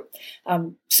terrorist group.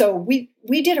 So we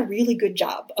did a really good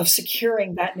job of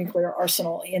securing that nuclear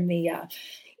arsenal in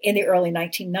the early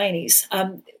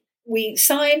 1990s. We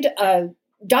signed a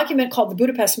document called the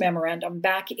Budapest Memorandum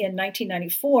back in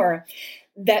 1994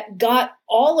 that got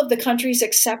all of the countries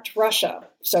except Russia,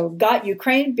 so got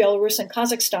Ukraine, Belarus, and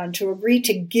Kazakhstan to agree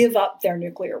to give up their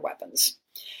nuclear weapons.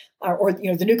 or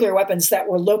the nuclear weapons that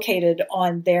were located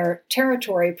on their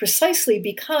territory, precisely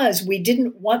because we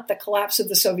didn't want the collapse of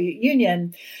the Soviet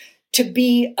Union to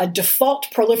be a default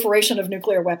proliferation of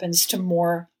nuclear weapons to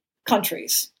more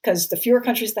countries, because the fewer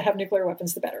countries that have nuclear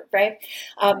weapons, the better, right?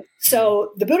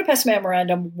 So the Budapest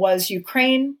Memorandum was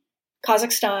Ukraine,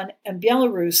 Kazakhstan, and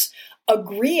Belarus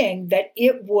agreeing that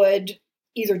it would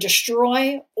either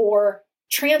destroy or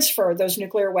transfer those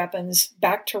nuclear weapons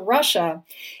back to Russia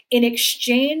in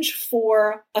exchange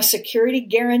for a security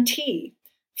guarantee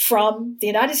from the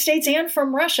United States and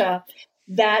from Russia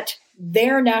that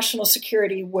their national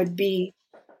security would be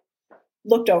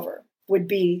looked over, would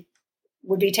be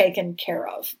taken care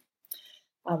of.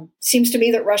 Seems to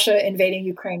me that Russia invading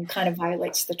Ukraine kind of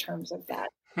violates the terms of that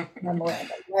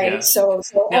memorandum, right? Yeah. So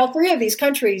all three of these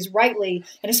countries, rightly,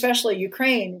 and especially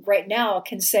Ukraine right now,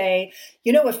 can say,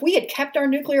 if we had kept our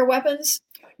nuclear weapons,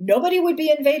 nobody would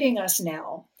be invading us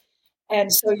now.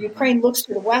 And so Ukraine looks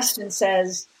to the West and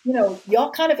says,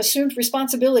 y'all kind of assumed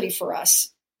responsibility for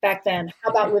us back then.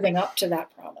 How about living up to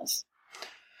that promise?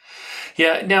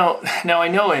 Yeah. Now I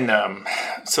know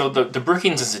so the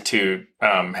Brookings Institute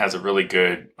has a really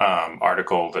good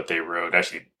article that they wrote,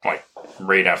 actually, like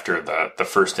right after the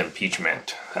first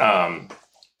impeachment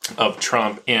of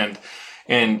Trump, and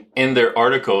in their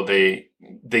article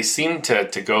they seem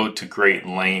to go to great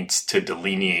lengths to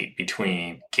delineate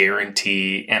between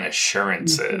guarantee and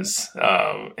assurances.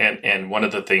 And one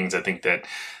of the things I think that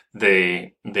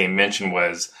they mentioned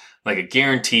was, like, a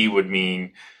guarantee would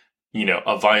mean,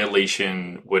 a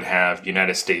violation would have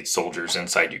United States soldiers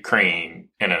inside Ukraine,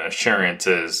 and an assurance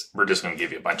is, we're just going to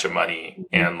give you a bunch of money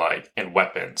and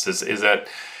weapons. Is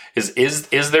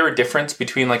there a difference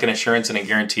between, like, an assurance and a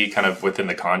guarantee, kind of within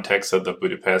the context of the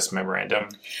Budapest Memorandum?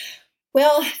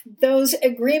 Well, those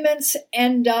agreements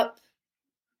end up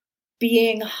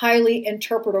being highly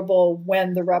interpretable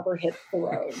when the rubber hits the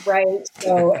road, right?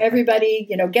 So everybody,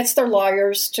 gets their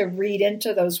lawyers to read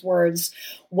into those words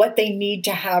what they need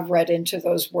to have read into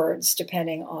those words,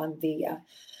 depending on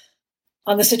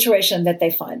the situation that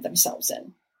they find themselves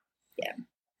in. Yeah,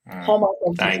 hallmark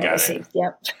of diplomacy.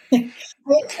 Yep.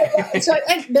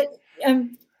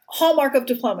 Hallmark of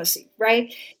diplomacy,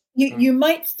 right? You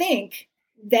might think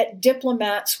that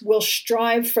diplomats will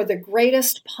strive for the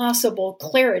greatest possible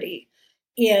clarity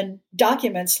in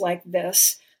documents like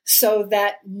this, so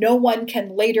that no one can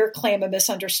later claim a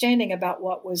misunderstanding about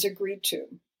what was agreed to.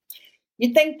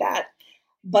 You'd think that,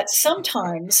 but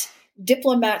sometimes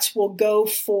diplomats will go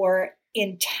for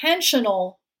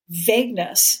intentional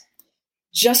vagueness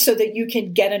just so that you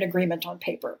can get an agreement on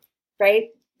paper,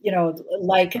 right?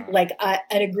 Like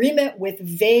an agreement with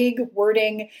vague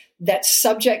wording that's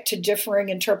subject to differing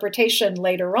interpretation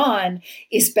later on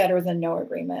is better than no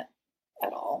agreement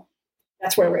at all.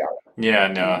 That's where we are. Yeah,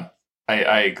 no,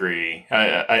 I agree.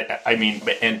 I mean,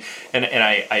 and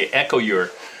I echo your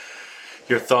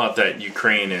thought that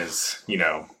Ukraine is,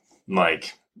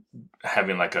 like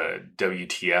having like a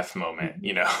WTF moment,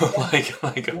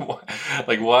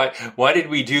 like why did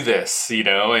we do this,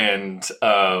 and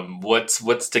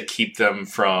what's to keep them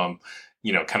from,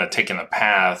 kind of taking the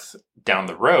path down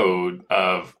the road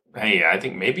of, hey, I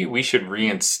think maybe we should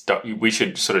we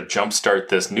should sort of jumpstart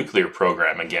this nuclear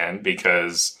program again,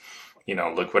 because,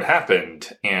 look what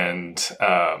happened. And,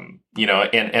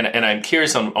 and I'm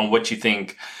curious on what you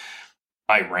think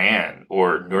Iran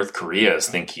or North Korea is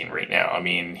thinking right now. I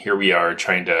mean, here we are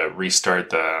trying to restart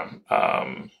the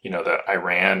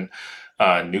Iran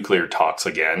nuclear talks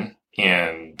again,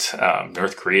 and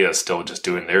North Korea is still just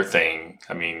doing their thing.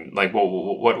 I mean, like,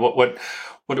 what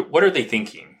are they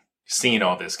thinking, seeing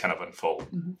all this kind of unfold?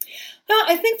 Mm-hmm. Well,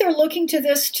 I think they're looking to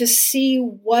this to see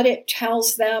what it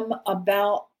tells them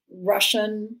about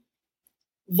Russian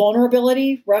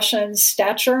vulnerability, Russian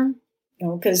stature,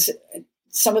 because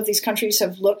some of these countries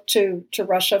have looked to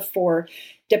Russia for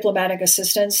diplomatic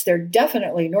assistance. They're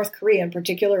definitely, North Korea in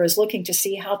particular, is looking to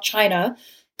see how China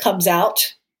comes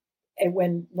out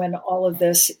when all of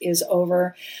this is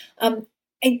over. And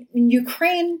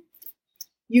Ukraine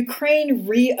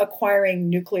reacquiring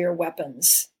nuclear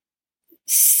weapons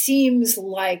seems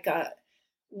like a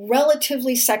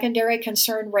relatively secondary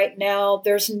concern right now.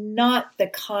 There's not the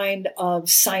kind of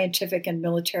scientific and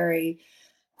military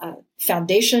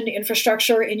foundation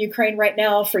infrastructure in Ukraine right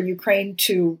now for Ukraine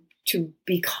to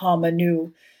become a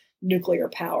new nuclear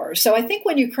power. So I think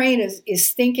when Ukraine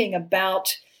is thinking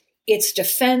about its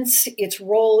defense, its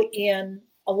role in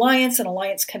alliance and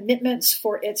alliance commitments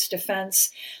for its defense,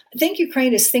 I think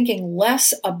Ukraine is thinking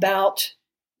less about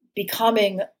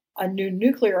becoming a new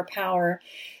nuclear power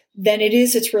than it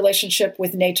is its relationship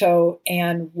with NATO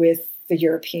and with the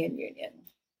European Union.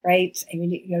 right? I mean,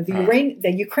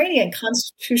 the Ukrainian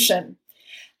constitution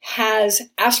has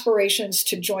aspirations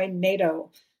to join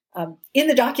NATO in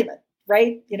the document,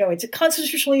 right? It's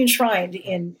constitutionally enshrined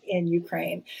in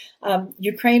Ukraine.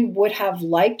 Ukraine would have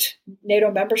liked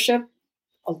NATO membership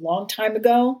a long time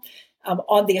ago,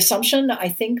 on the assumption, I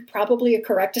think probably a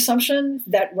correct assumption,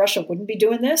 that Russia wouldn't be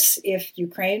doing this if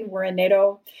Ukraine were a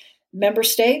NATO member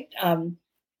state.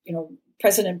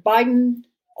 President Biden,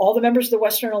 all the members of the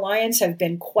Western Alliance have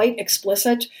been quite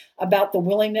explicit about the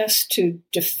willingness to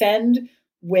defend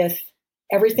with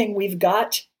everything we've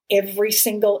got every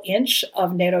single inch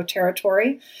of NATO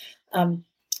territory. Why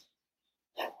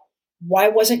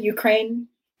wasn't Ukraine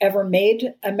ever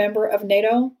made a member of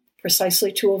NATO?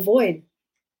 Precisely to avoid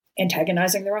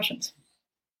antagonizing the Russians.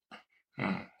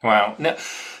 Wow.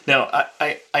 Now,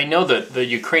 I know that the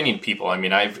Ukrainian people, I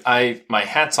mean, my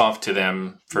hat's off to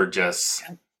them for just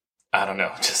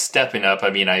stepping up.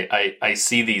 I mean, I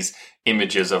see these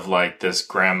images of like this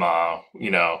grandma,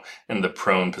 in the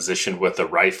prone position with a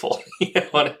rifle,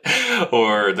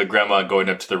 or the grandma going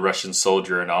up to the Russian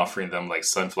soldier and offering them like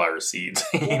sunflower seeds,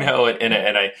 and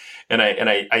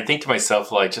I think to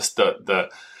myself, like, just the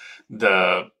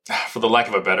for the lack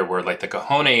of a better word, like the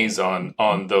cojones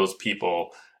on those people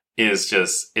is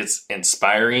just, it's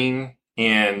inspiring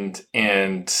and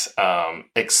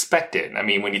expected. I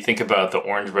mean, when you think about the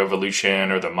Orange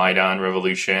Revolution or the Maidan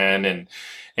Revolution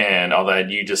and all that,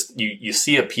 you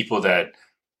see a people that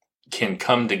can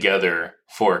come together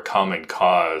for a common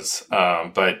cause.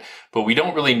 But we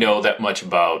don't really know that much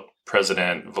about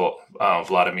President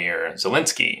Vladimir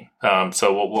Zelensky.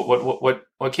 So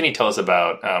what can you tell us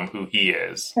about who he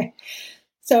is?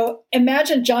 So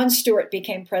imagine Jon Stewart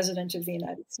became president of the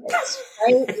United States,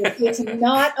 right? It's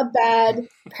not a bad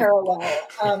parallel.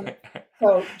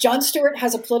 So Jon Stewart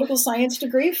has a political science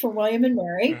degree from William and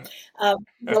Mary.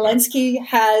 Zelensky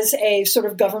has a sort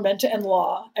of government and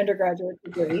law undergraduate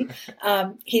degree.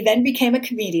 He then became a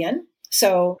comedian.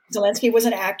 So Zelensky was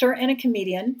an actor and a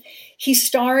comedian. He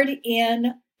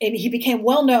he became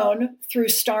well known through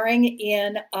starring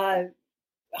in a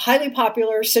highly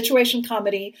popular situation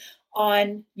comedy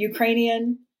on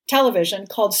Ukrainian television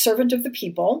called Servant of the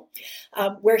People,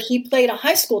 where he played a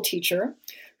high school teacher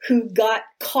who got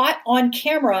caught on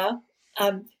camera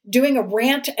doing a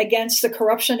rant against the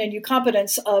corruption and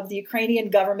incompetence of the Ukrainian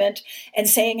government and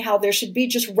saying how there should be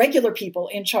just regular people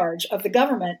in charge of the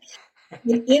government.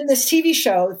 In this TV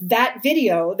show, that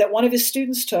video that one of his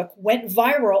students took went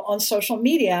viral on social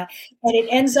media, and it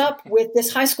ends up with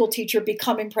this high school teacher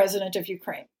becoming president of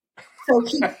Ukraine. So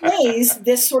he plays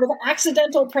this sort of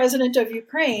accidental president of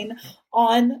Ukraine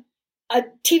on a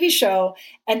TV show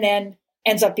and then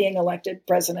ends up being elected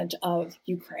president of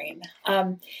Ukraine.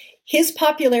 His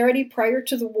popularity prior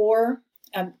to the war,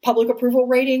 public approval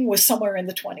rating was somewhere in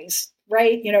the 20s,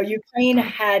 right? Ukraine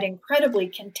had incredibly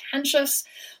contentious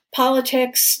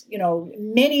politics,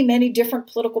 many, many different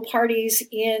political parties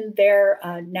in their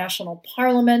national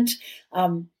parliament,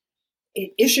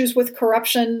 issues with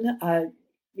corruption.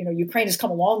 Ukraine has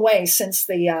come a long way since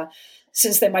the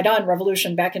Maidan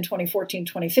Revolution back in 2014,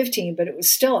 2015, but it was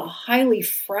still a highly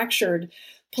fractured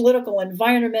political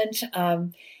environment.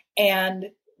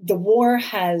 And the war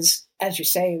has, as you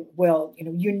say, Will,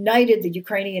 united the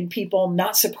Ukrainian people,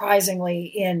 not surprisingly,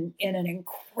 in an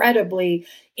incredibly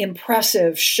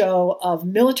impressive show of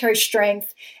military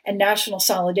strength and national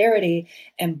solidarity.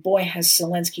 And boy, has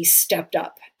Zelensky stepped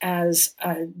up as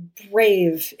a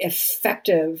brave,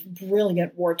 effective,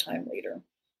 brilliant wartime leader.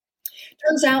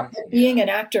 Turns out that being an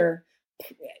actor,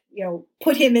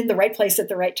 put him in the right place at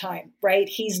the right time, right?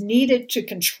 He's needed to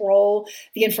control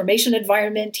the information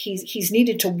environment. He's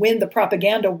needed to win the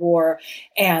propaganda war,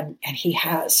 and he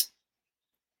has.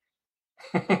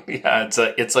 Yeah,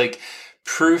 it's like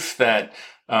proof that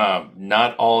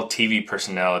not all TV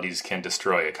personalities can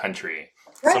destroy a country.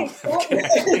 Right.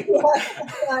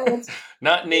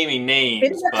 Not naming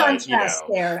names, but contrast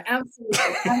there,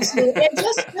 absolutely. And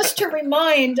just to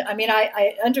remind, I mean,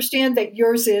 I understand that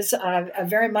yours is a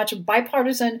very much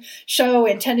bipartisan show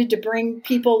intended to bring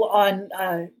people on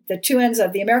the two ends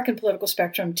of the American political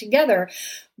spectrum together.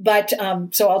 But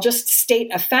so I'll just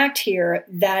state a fact here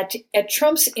that at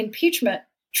Trump's impeachment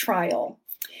trial,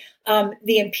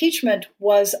 the impeachment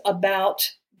was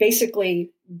about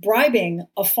basically bribing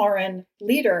a foreign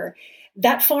leader.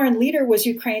 That foreign leader was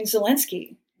Ukraine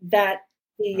Zelensky. That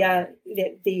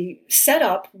the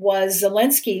setup was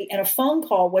Zelensky in a phone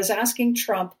call was asking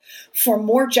Trump for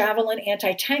more Javelin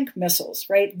anti-tank missiles,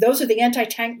 right? Those are the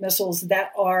anti-tank missiles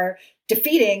that are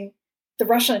defeating the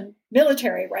Russian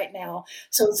military right now.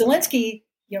 So Zelensky,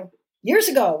 years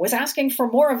ago was asking for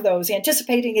more of those,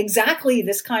 anticipating exactly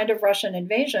this kind of Russian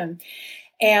invasion.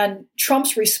 And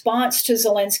Trump's response to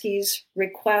Zelensky's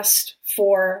request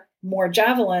for more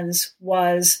javelins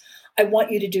was, I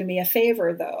want you to do me a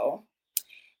favor, though.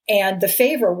 And the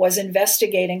favor was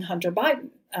investigating Hunter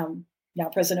Biden, now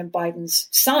President Biden's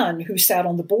son, who sat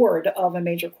on the board of a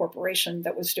major corporation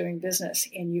that was doing business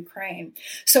in Ukraine.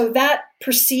 So that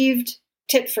perceived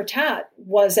tit for tat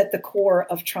was at the core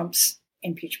of Trump's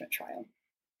impeachment trial.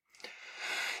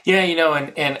 Yeah,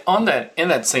 and on that, in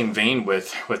that same vein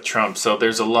with Trump, so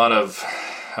there's a lot of,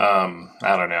 I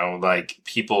don't know, like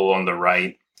people on the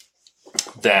right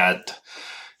that,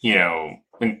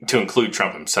 to include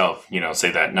Trump himself,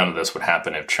 say that none of this would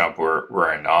happen if Trump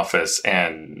were in office,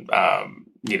 and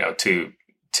to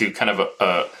kind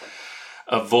of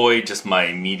avoid just my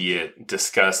immediate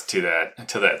disgust to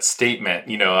that statement.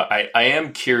 I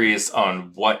am curious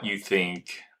on what you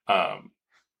think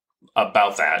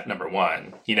about that, number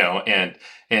one,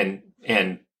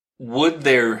 and would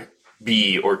there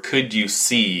be, or could you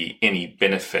see any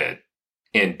benefit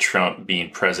in Trump being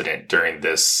president during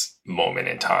this moment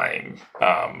in time,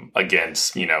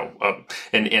 against,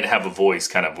 and have a voice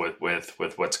kind of with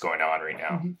what's going on right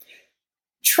now? Mm-hmm.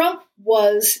 Trump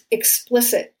was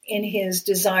explicit in his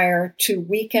desire to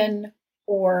weaken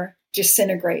or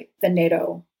disintegrate the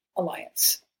NATO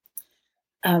alliance.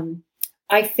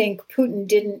 I think Putin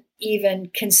didn't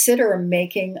even consider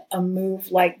making a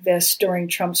move like this during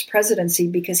Trump's presidency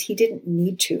because he didn't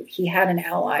need to. He had an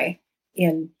ally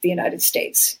in the United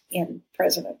States in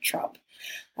President Trump.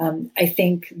 I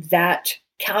think that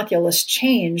calculus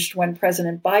changed when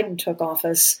President Biden took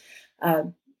office,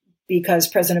 because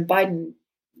President Biden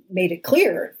made it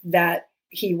clear that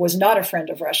he was not a friend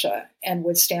of Russia and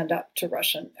would stand up to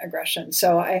Russian aggression.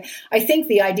 So I think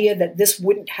the idea that this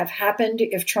wouldn't have happened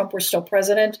if Trump were still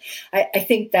president, I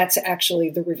think that's actually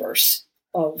the reverse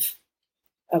of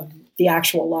the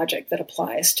actual logic that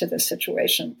applies to this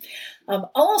situation.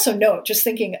 I'll also note, just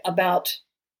thinking about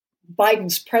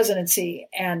Biden's presidency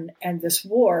and this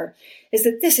war, is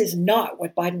that this is not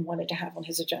what Biden wanted to have on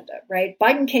his agenda, right?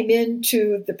 Biden came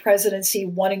into the presidency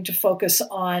wanting to focus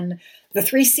on the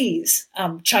 3 C's,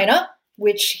 China,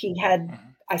 which he had,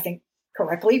 I think,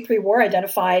 correctly pre-war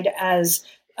identified as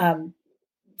the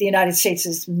United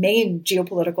States' main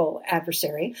geopolitical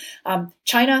adversary,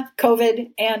 China,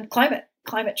 COVID, and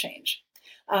climate change.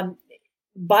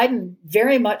 Biden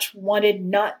very much wanted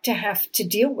not to have to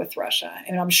deal with Russia.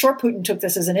 And I'm sure Putin took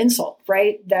this as an insult,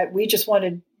 right? That we just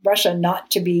wanted Russia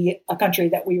not to be a country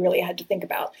that we really had to think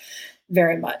about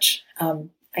very much.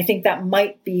 I think that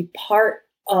might be part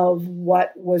of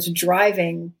what was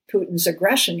driving Putin's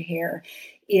aggression here,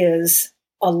 is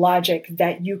a logic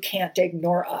that you can't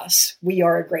ignore us. We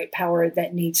are a great power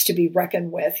that needs to be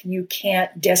reckoned with. You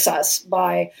can't diss us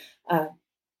by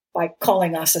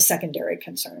calling us a secondary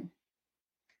concern.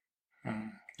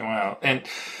 Wow, and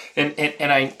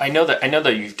I know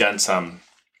that you've done some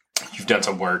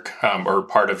work, or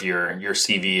part of your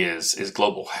CV is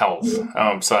global health.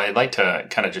 So I'd like to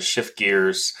kind of just shift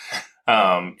gears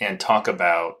and talk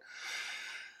about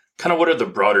kind of what are the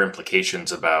broader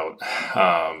implications about,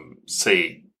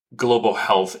 say, global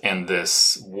health and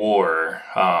this war,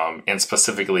 and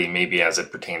specifically maybe as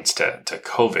it pertains to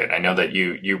COVID. I know that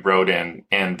you wrote in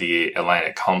the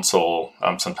Atlantic Council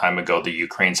some time ago, the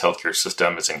Ukraine's healthcare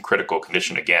system is in critical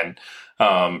condition again.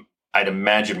 I'd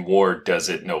imagine war does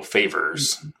it no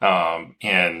favors.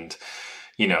 And,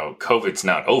 COVID's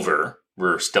not over.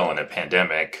 We're still in a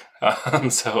pandemic.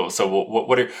 So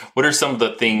what are some of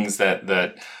the things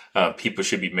that people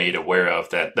should be made aware of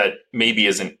that maybe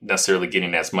isn't necessarily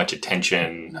getting as much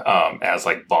attention as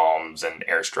like bombs and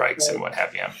airstrikes and what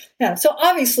have you? Yeah. So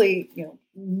obviously,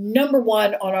 number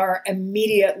one on our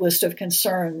immediate list of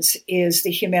concerns is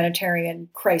the humanitarian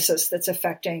crisis that's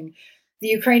affecting the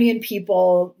Ukrainian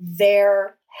people,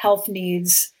 their health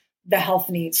needs, the health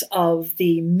needs of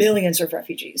the millions of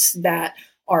refugees that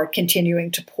are continuing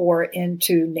to pour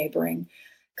into neighboring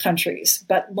countries.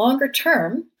 But longer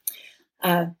term,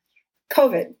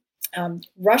 COVID.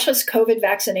 Russia's COVID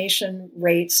vaccination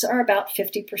rates are about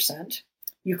 50%.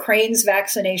 Ukraine's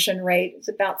vaccination rate is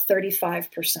about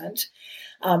 35%.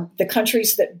 The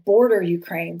countries that border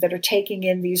Ukraine that are taking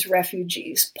in these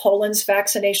refugees, Poland's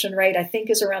vaccination rate, I think,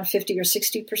 is around 50 or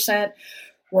 60%.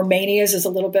 Romania's is a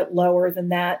little bit lower than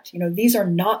that. These are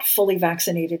not fully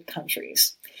vaccinated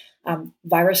countries.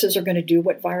 Viruses are going to do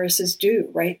what viruses do,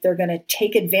 right? They're going to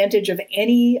take advantage of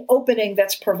any opening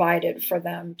that's provided for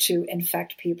them to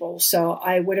infect people. So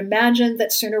I would imagine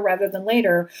that sooner rather than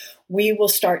later, we will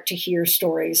start to hear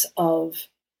stories of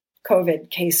COVID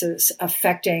cases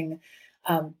affecting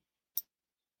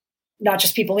not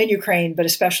just people in Ukraine, but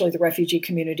especially the refugee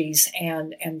communities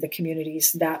and the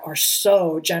communities that are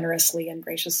so generously and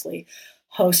graciously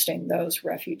hosting those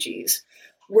refugees.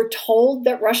 We're told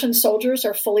that Russian soldiers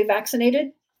are fully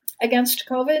vaccinated against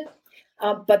COVID,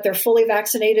 but they're fully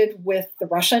vaccinated with the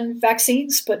Russian vaccine,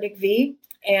 Sputnik V,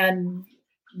 and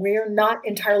we're not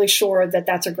entirely sure that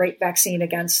that's a great vaccine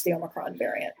against the Omicron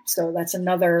variant. So that's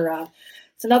another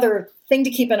thing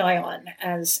to keep an eye on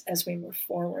as we move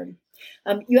forward.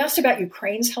 You asked about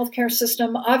Ukraine's healthcare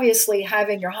system. Obviously,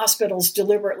 having your hospitals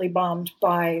deliberately bombed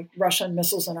by Russian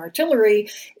missiles and artillery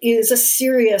is a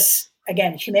serious,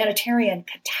 again, humanitarian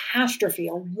catastrophe,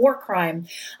 a war crime.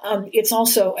 It's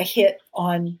also a hit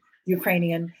on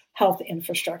Ukrainian health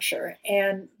infrastructure.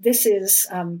 And this is,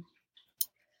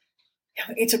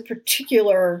 it's a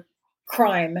particular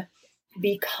crime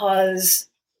because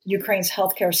Ukraine's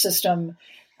healthcare system,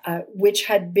 which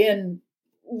had been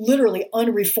literally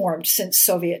unreformed since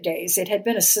Soviet days. It had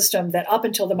been a system that up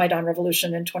until the Maidan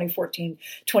Revolution in 2014,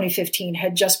 2015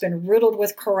 had just been riddled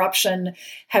with corruption,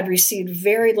 had received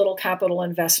very little capital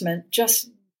investment, just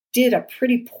did a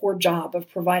pretty poor job of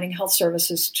providing health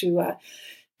services to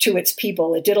its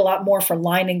people. It did a lot more for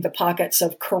lining the pockets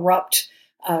of corrupt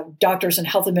doctors and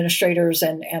health administrators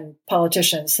and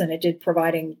politicians than it did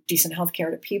providing decent health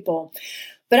care to people.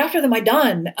 But after the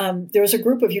Maidan, there was a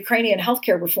group of Ukrainian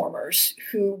healthcare reformers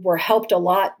who were helped a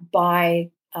lot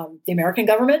by the American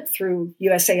government through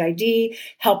USAID,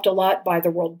 helped a lot by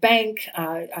the World Bank,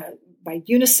 by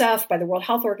UNICEF, by the World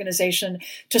Health Organization,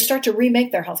 to start to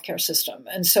remake their healthcare system.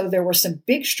 And so there were some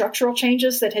big structural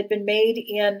changes that had been made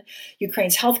in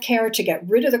Ukraine's healthcare to get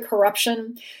rid of the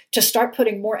corruption, to start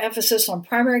putting more emphasis on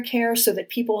primary care so that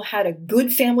people had a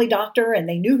good family doctor and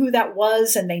they knew who that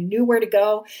was and they knew where to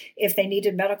go if they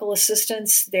needed medical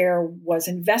assistance. There was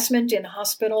investment in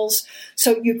hospitals.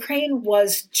 So Ukraine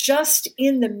was just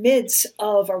in the midst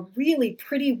of a really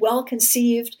pretty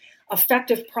well-conceived,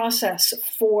 effective process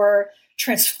for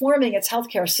transforming its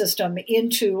healthcare system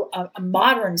into a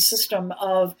modern system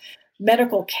of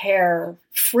medical care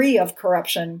free of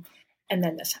corruption. And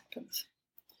then this happens.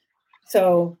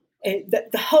 So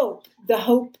the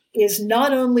hope is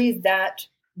not only that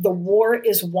the war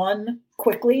is won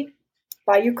quickly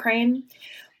by Ukraine,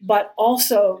 but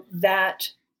also that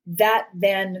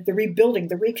then the rebuilding,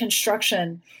 the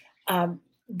reconstruction,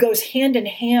 goes hand in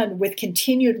hand with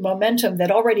continued momentum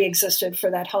that already existed for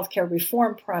that healthcare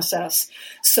reform process,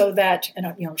 so that, and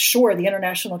I'm sure the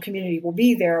international community will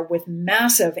be there with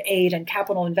massive aid and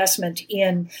capital investment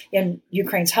in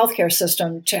Ukraine's healthcare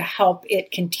system to help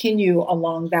it continue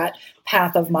along that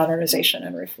path of modernization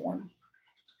and reform.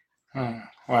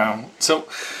 Wow. So,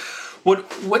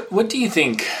 what do you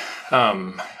think?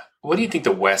 What do you think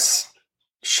the West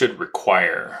should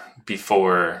require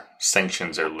before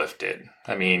sanctions are lifted?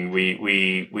 I mean,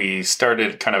 we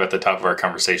started kind of at the top of our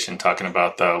conversation talking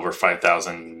about the over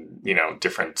 5,000,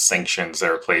 different sanctions that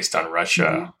are placed on Russia.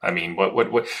 Mm-hmm. I mean,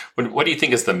 what do you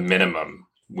think is the minimum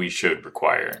we should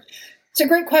require? It's a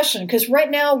great question, because right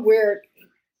now we're,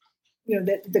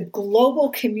 the global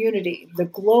community, the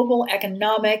global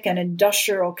economic and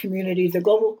industrial community, the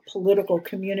global political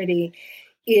community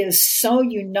is so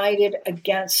united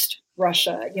against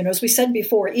Russia, as we said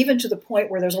before, even to the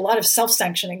point where there's a lot of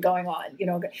self-sanctioning going on,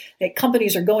 that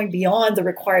companies are going beyond the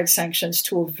required sanctions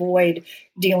to avoid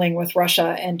dealing with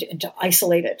Russia and to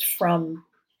isolate it from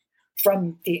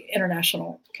the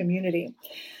international community.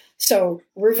 So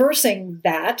reversing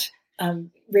that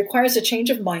requires a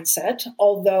change of mindset,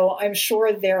 although I'm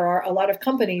sure there are a lot of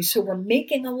companies who were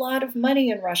making a lot of money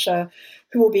in Russia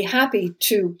who will be happy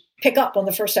to pick up on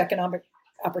the first economic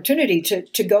opportunity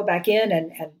to go back in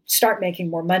and start making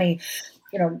more money.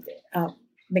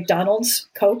 McDonald's,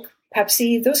 Coke,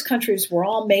 Pepsi, those countries were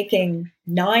all making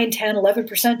 9, 10,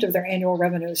 11% of their annual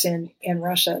revenues in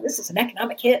Russia. This is an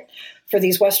economic hit for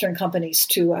these Western companies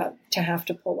to have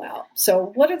to pull out.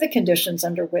 So what are the conditions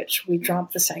under which we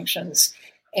drop the sanctions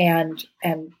and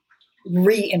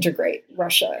reintegrate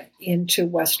Russia into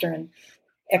Western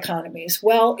economies?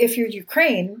 Well, if you're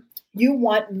Ukraine, you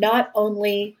want not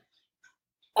only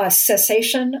a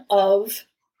cessation of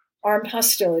armed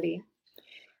hostility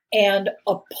and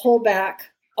a pullback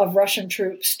of Russian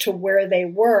troops to where they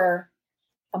were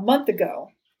a month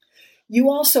ago.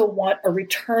 You also want a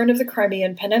return of the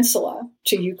Crimean Peninsula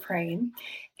to Ukraine,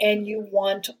 and you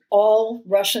want all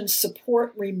Russian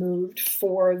support removed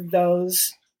for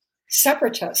those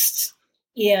separatists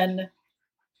in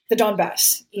the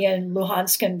Donbass, in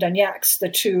Luhansk and Donetsk,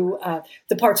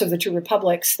 the parts of the two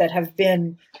republics that have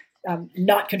been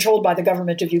not controlled by the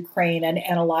government of Ukraine and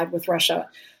allied with Russia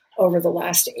over the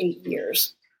last 8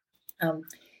 years.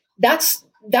 That's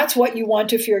that's what you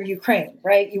want if you're Ukraine,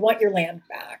 right? You want your land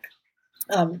back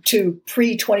to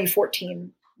pre-2014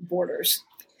 borders.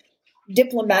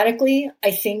 Diplomatically,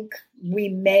 I think we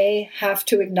may have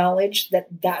to acknowledge that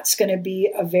that's going to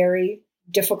be a very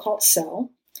difficult sell.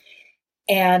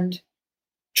 And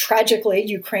tragically,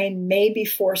 Ukraine may be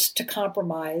forced to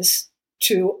compromise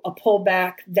to a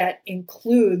pullback that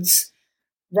includes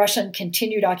Russian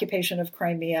continued occupation of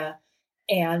Crimea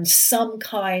and some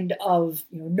kind of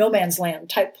no man's land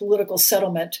type political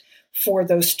settlement for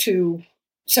those two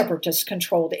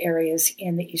separatist-controlled areas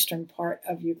in the eastern part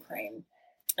of Ukraine.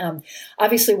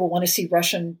 Obviously, we'll want to see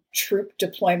Russian troop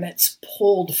deployments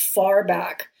pulled far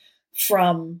back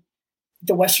from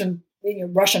the Russian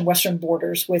western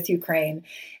borders with Ukraine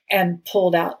and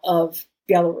pulled out of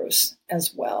Belarus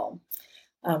as well.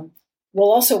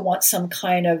 We'll also want some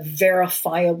kind of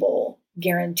verifiable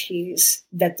guarantees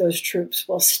that those troops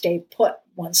will stay put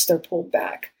once they're pulled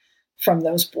back from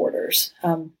those borders.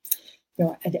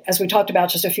 As we talked about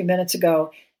just a few minutes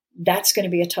ago, that's going to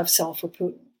be a tough sell for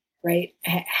Putin, right?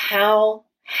 How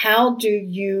do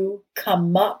you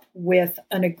come up with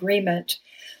an agreement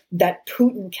that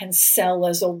Putin can sell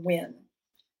as a win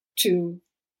to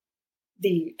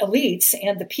the elites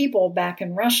and the people back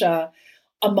in Russia,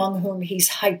 among whom he's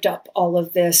hyped up all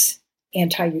of this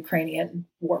anti-Ukrainian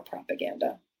war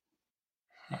propaganda?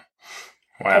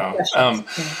 Wow.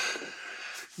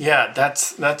 Yeah,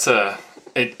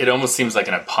 it almost seems like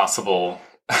an impossible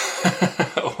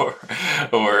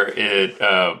or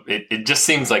it just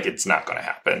seems like it's not going to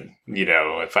happen.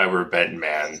 If I were a betting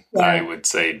man, I would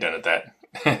say none of that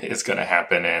is going to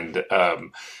happen. And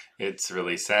it's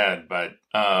really sad, but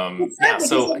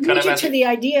so kind of to the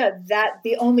idea that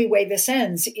the only way this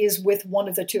ends is with one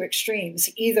of the two extremes.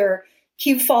 Either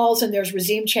Kyiv falls and there's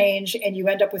regime change and you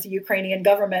end up with a Ukrainian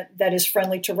government that is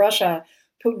friendly to Russia,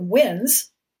 Putin wins,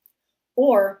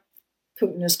 or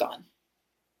Putin is gone.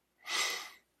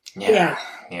 Yeah.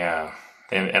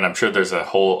 And I'm sure there's a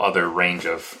whole other range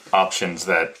of options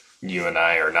that you and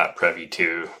I are not privy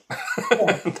to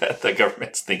that the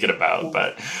government's thinking about.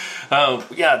 But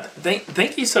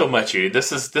thank you so much, Judy.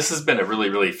 This has been a really,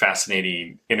 really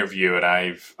fascinating interview, and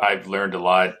I've learned a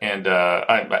lot. And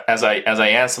as I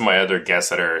ask some of my other guests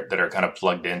that are kind of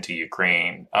plugged into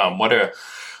Ukraine, what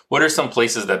are some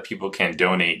places that people can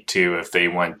donate to if they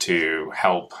want to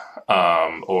help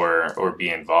or be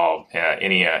involved?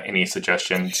 Any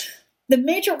suggestions? The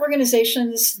major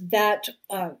organizations that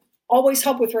always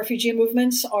help with refugee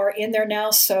movements are in there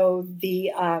now. So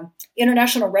the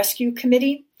International Rescue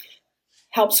Committee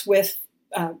helps with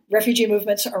refugee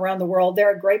movements around the world.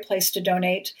 They're a great place to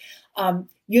donate.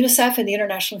 UNICEF and the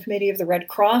International Committee of the Red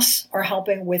Cross are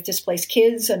helping with displaced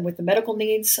kids and with the medical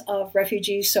needs of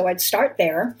refugees. So I'd start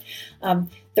there.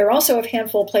 There are also a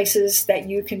handful of places that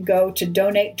you can go to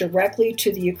donate directly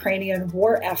to the Ukrainian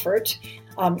war effort,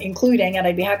 including, and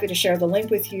I'd be happy to share the link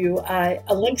with you,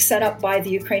 a link set up by the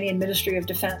Ukrainian Ministry of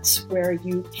Defense where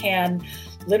you can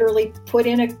literally put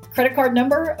in a credit card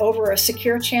number over a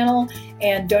secure channel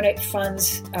and donate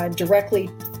funds directly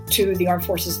to the armed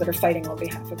forces that are fighting on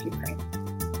behalf of Ukraine.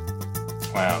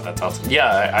 Wow, that's awesome.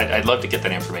 Yeah, I'd love to get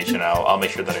that information. I'll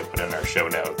make sure that I put it in our show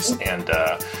notes. And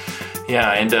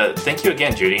thank you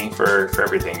again, Judy, for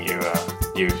everything.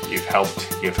 You've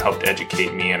helped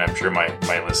educate me, and I'm sure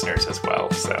my listeners as well.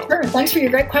 So sure. Thanks for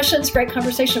your great questions, great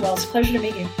conversation. Well, it's a pleasure to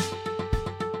meet you.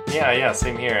 Yeah,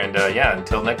 same here. And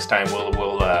until next time,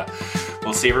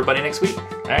 we'll see everybody next week.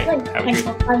 All right, have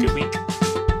a good week.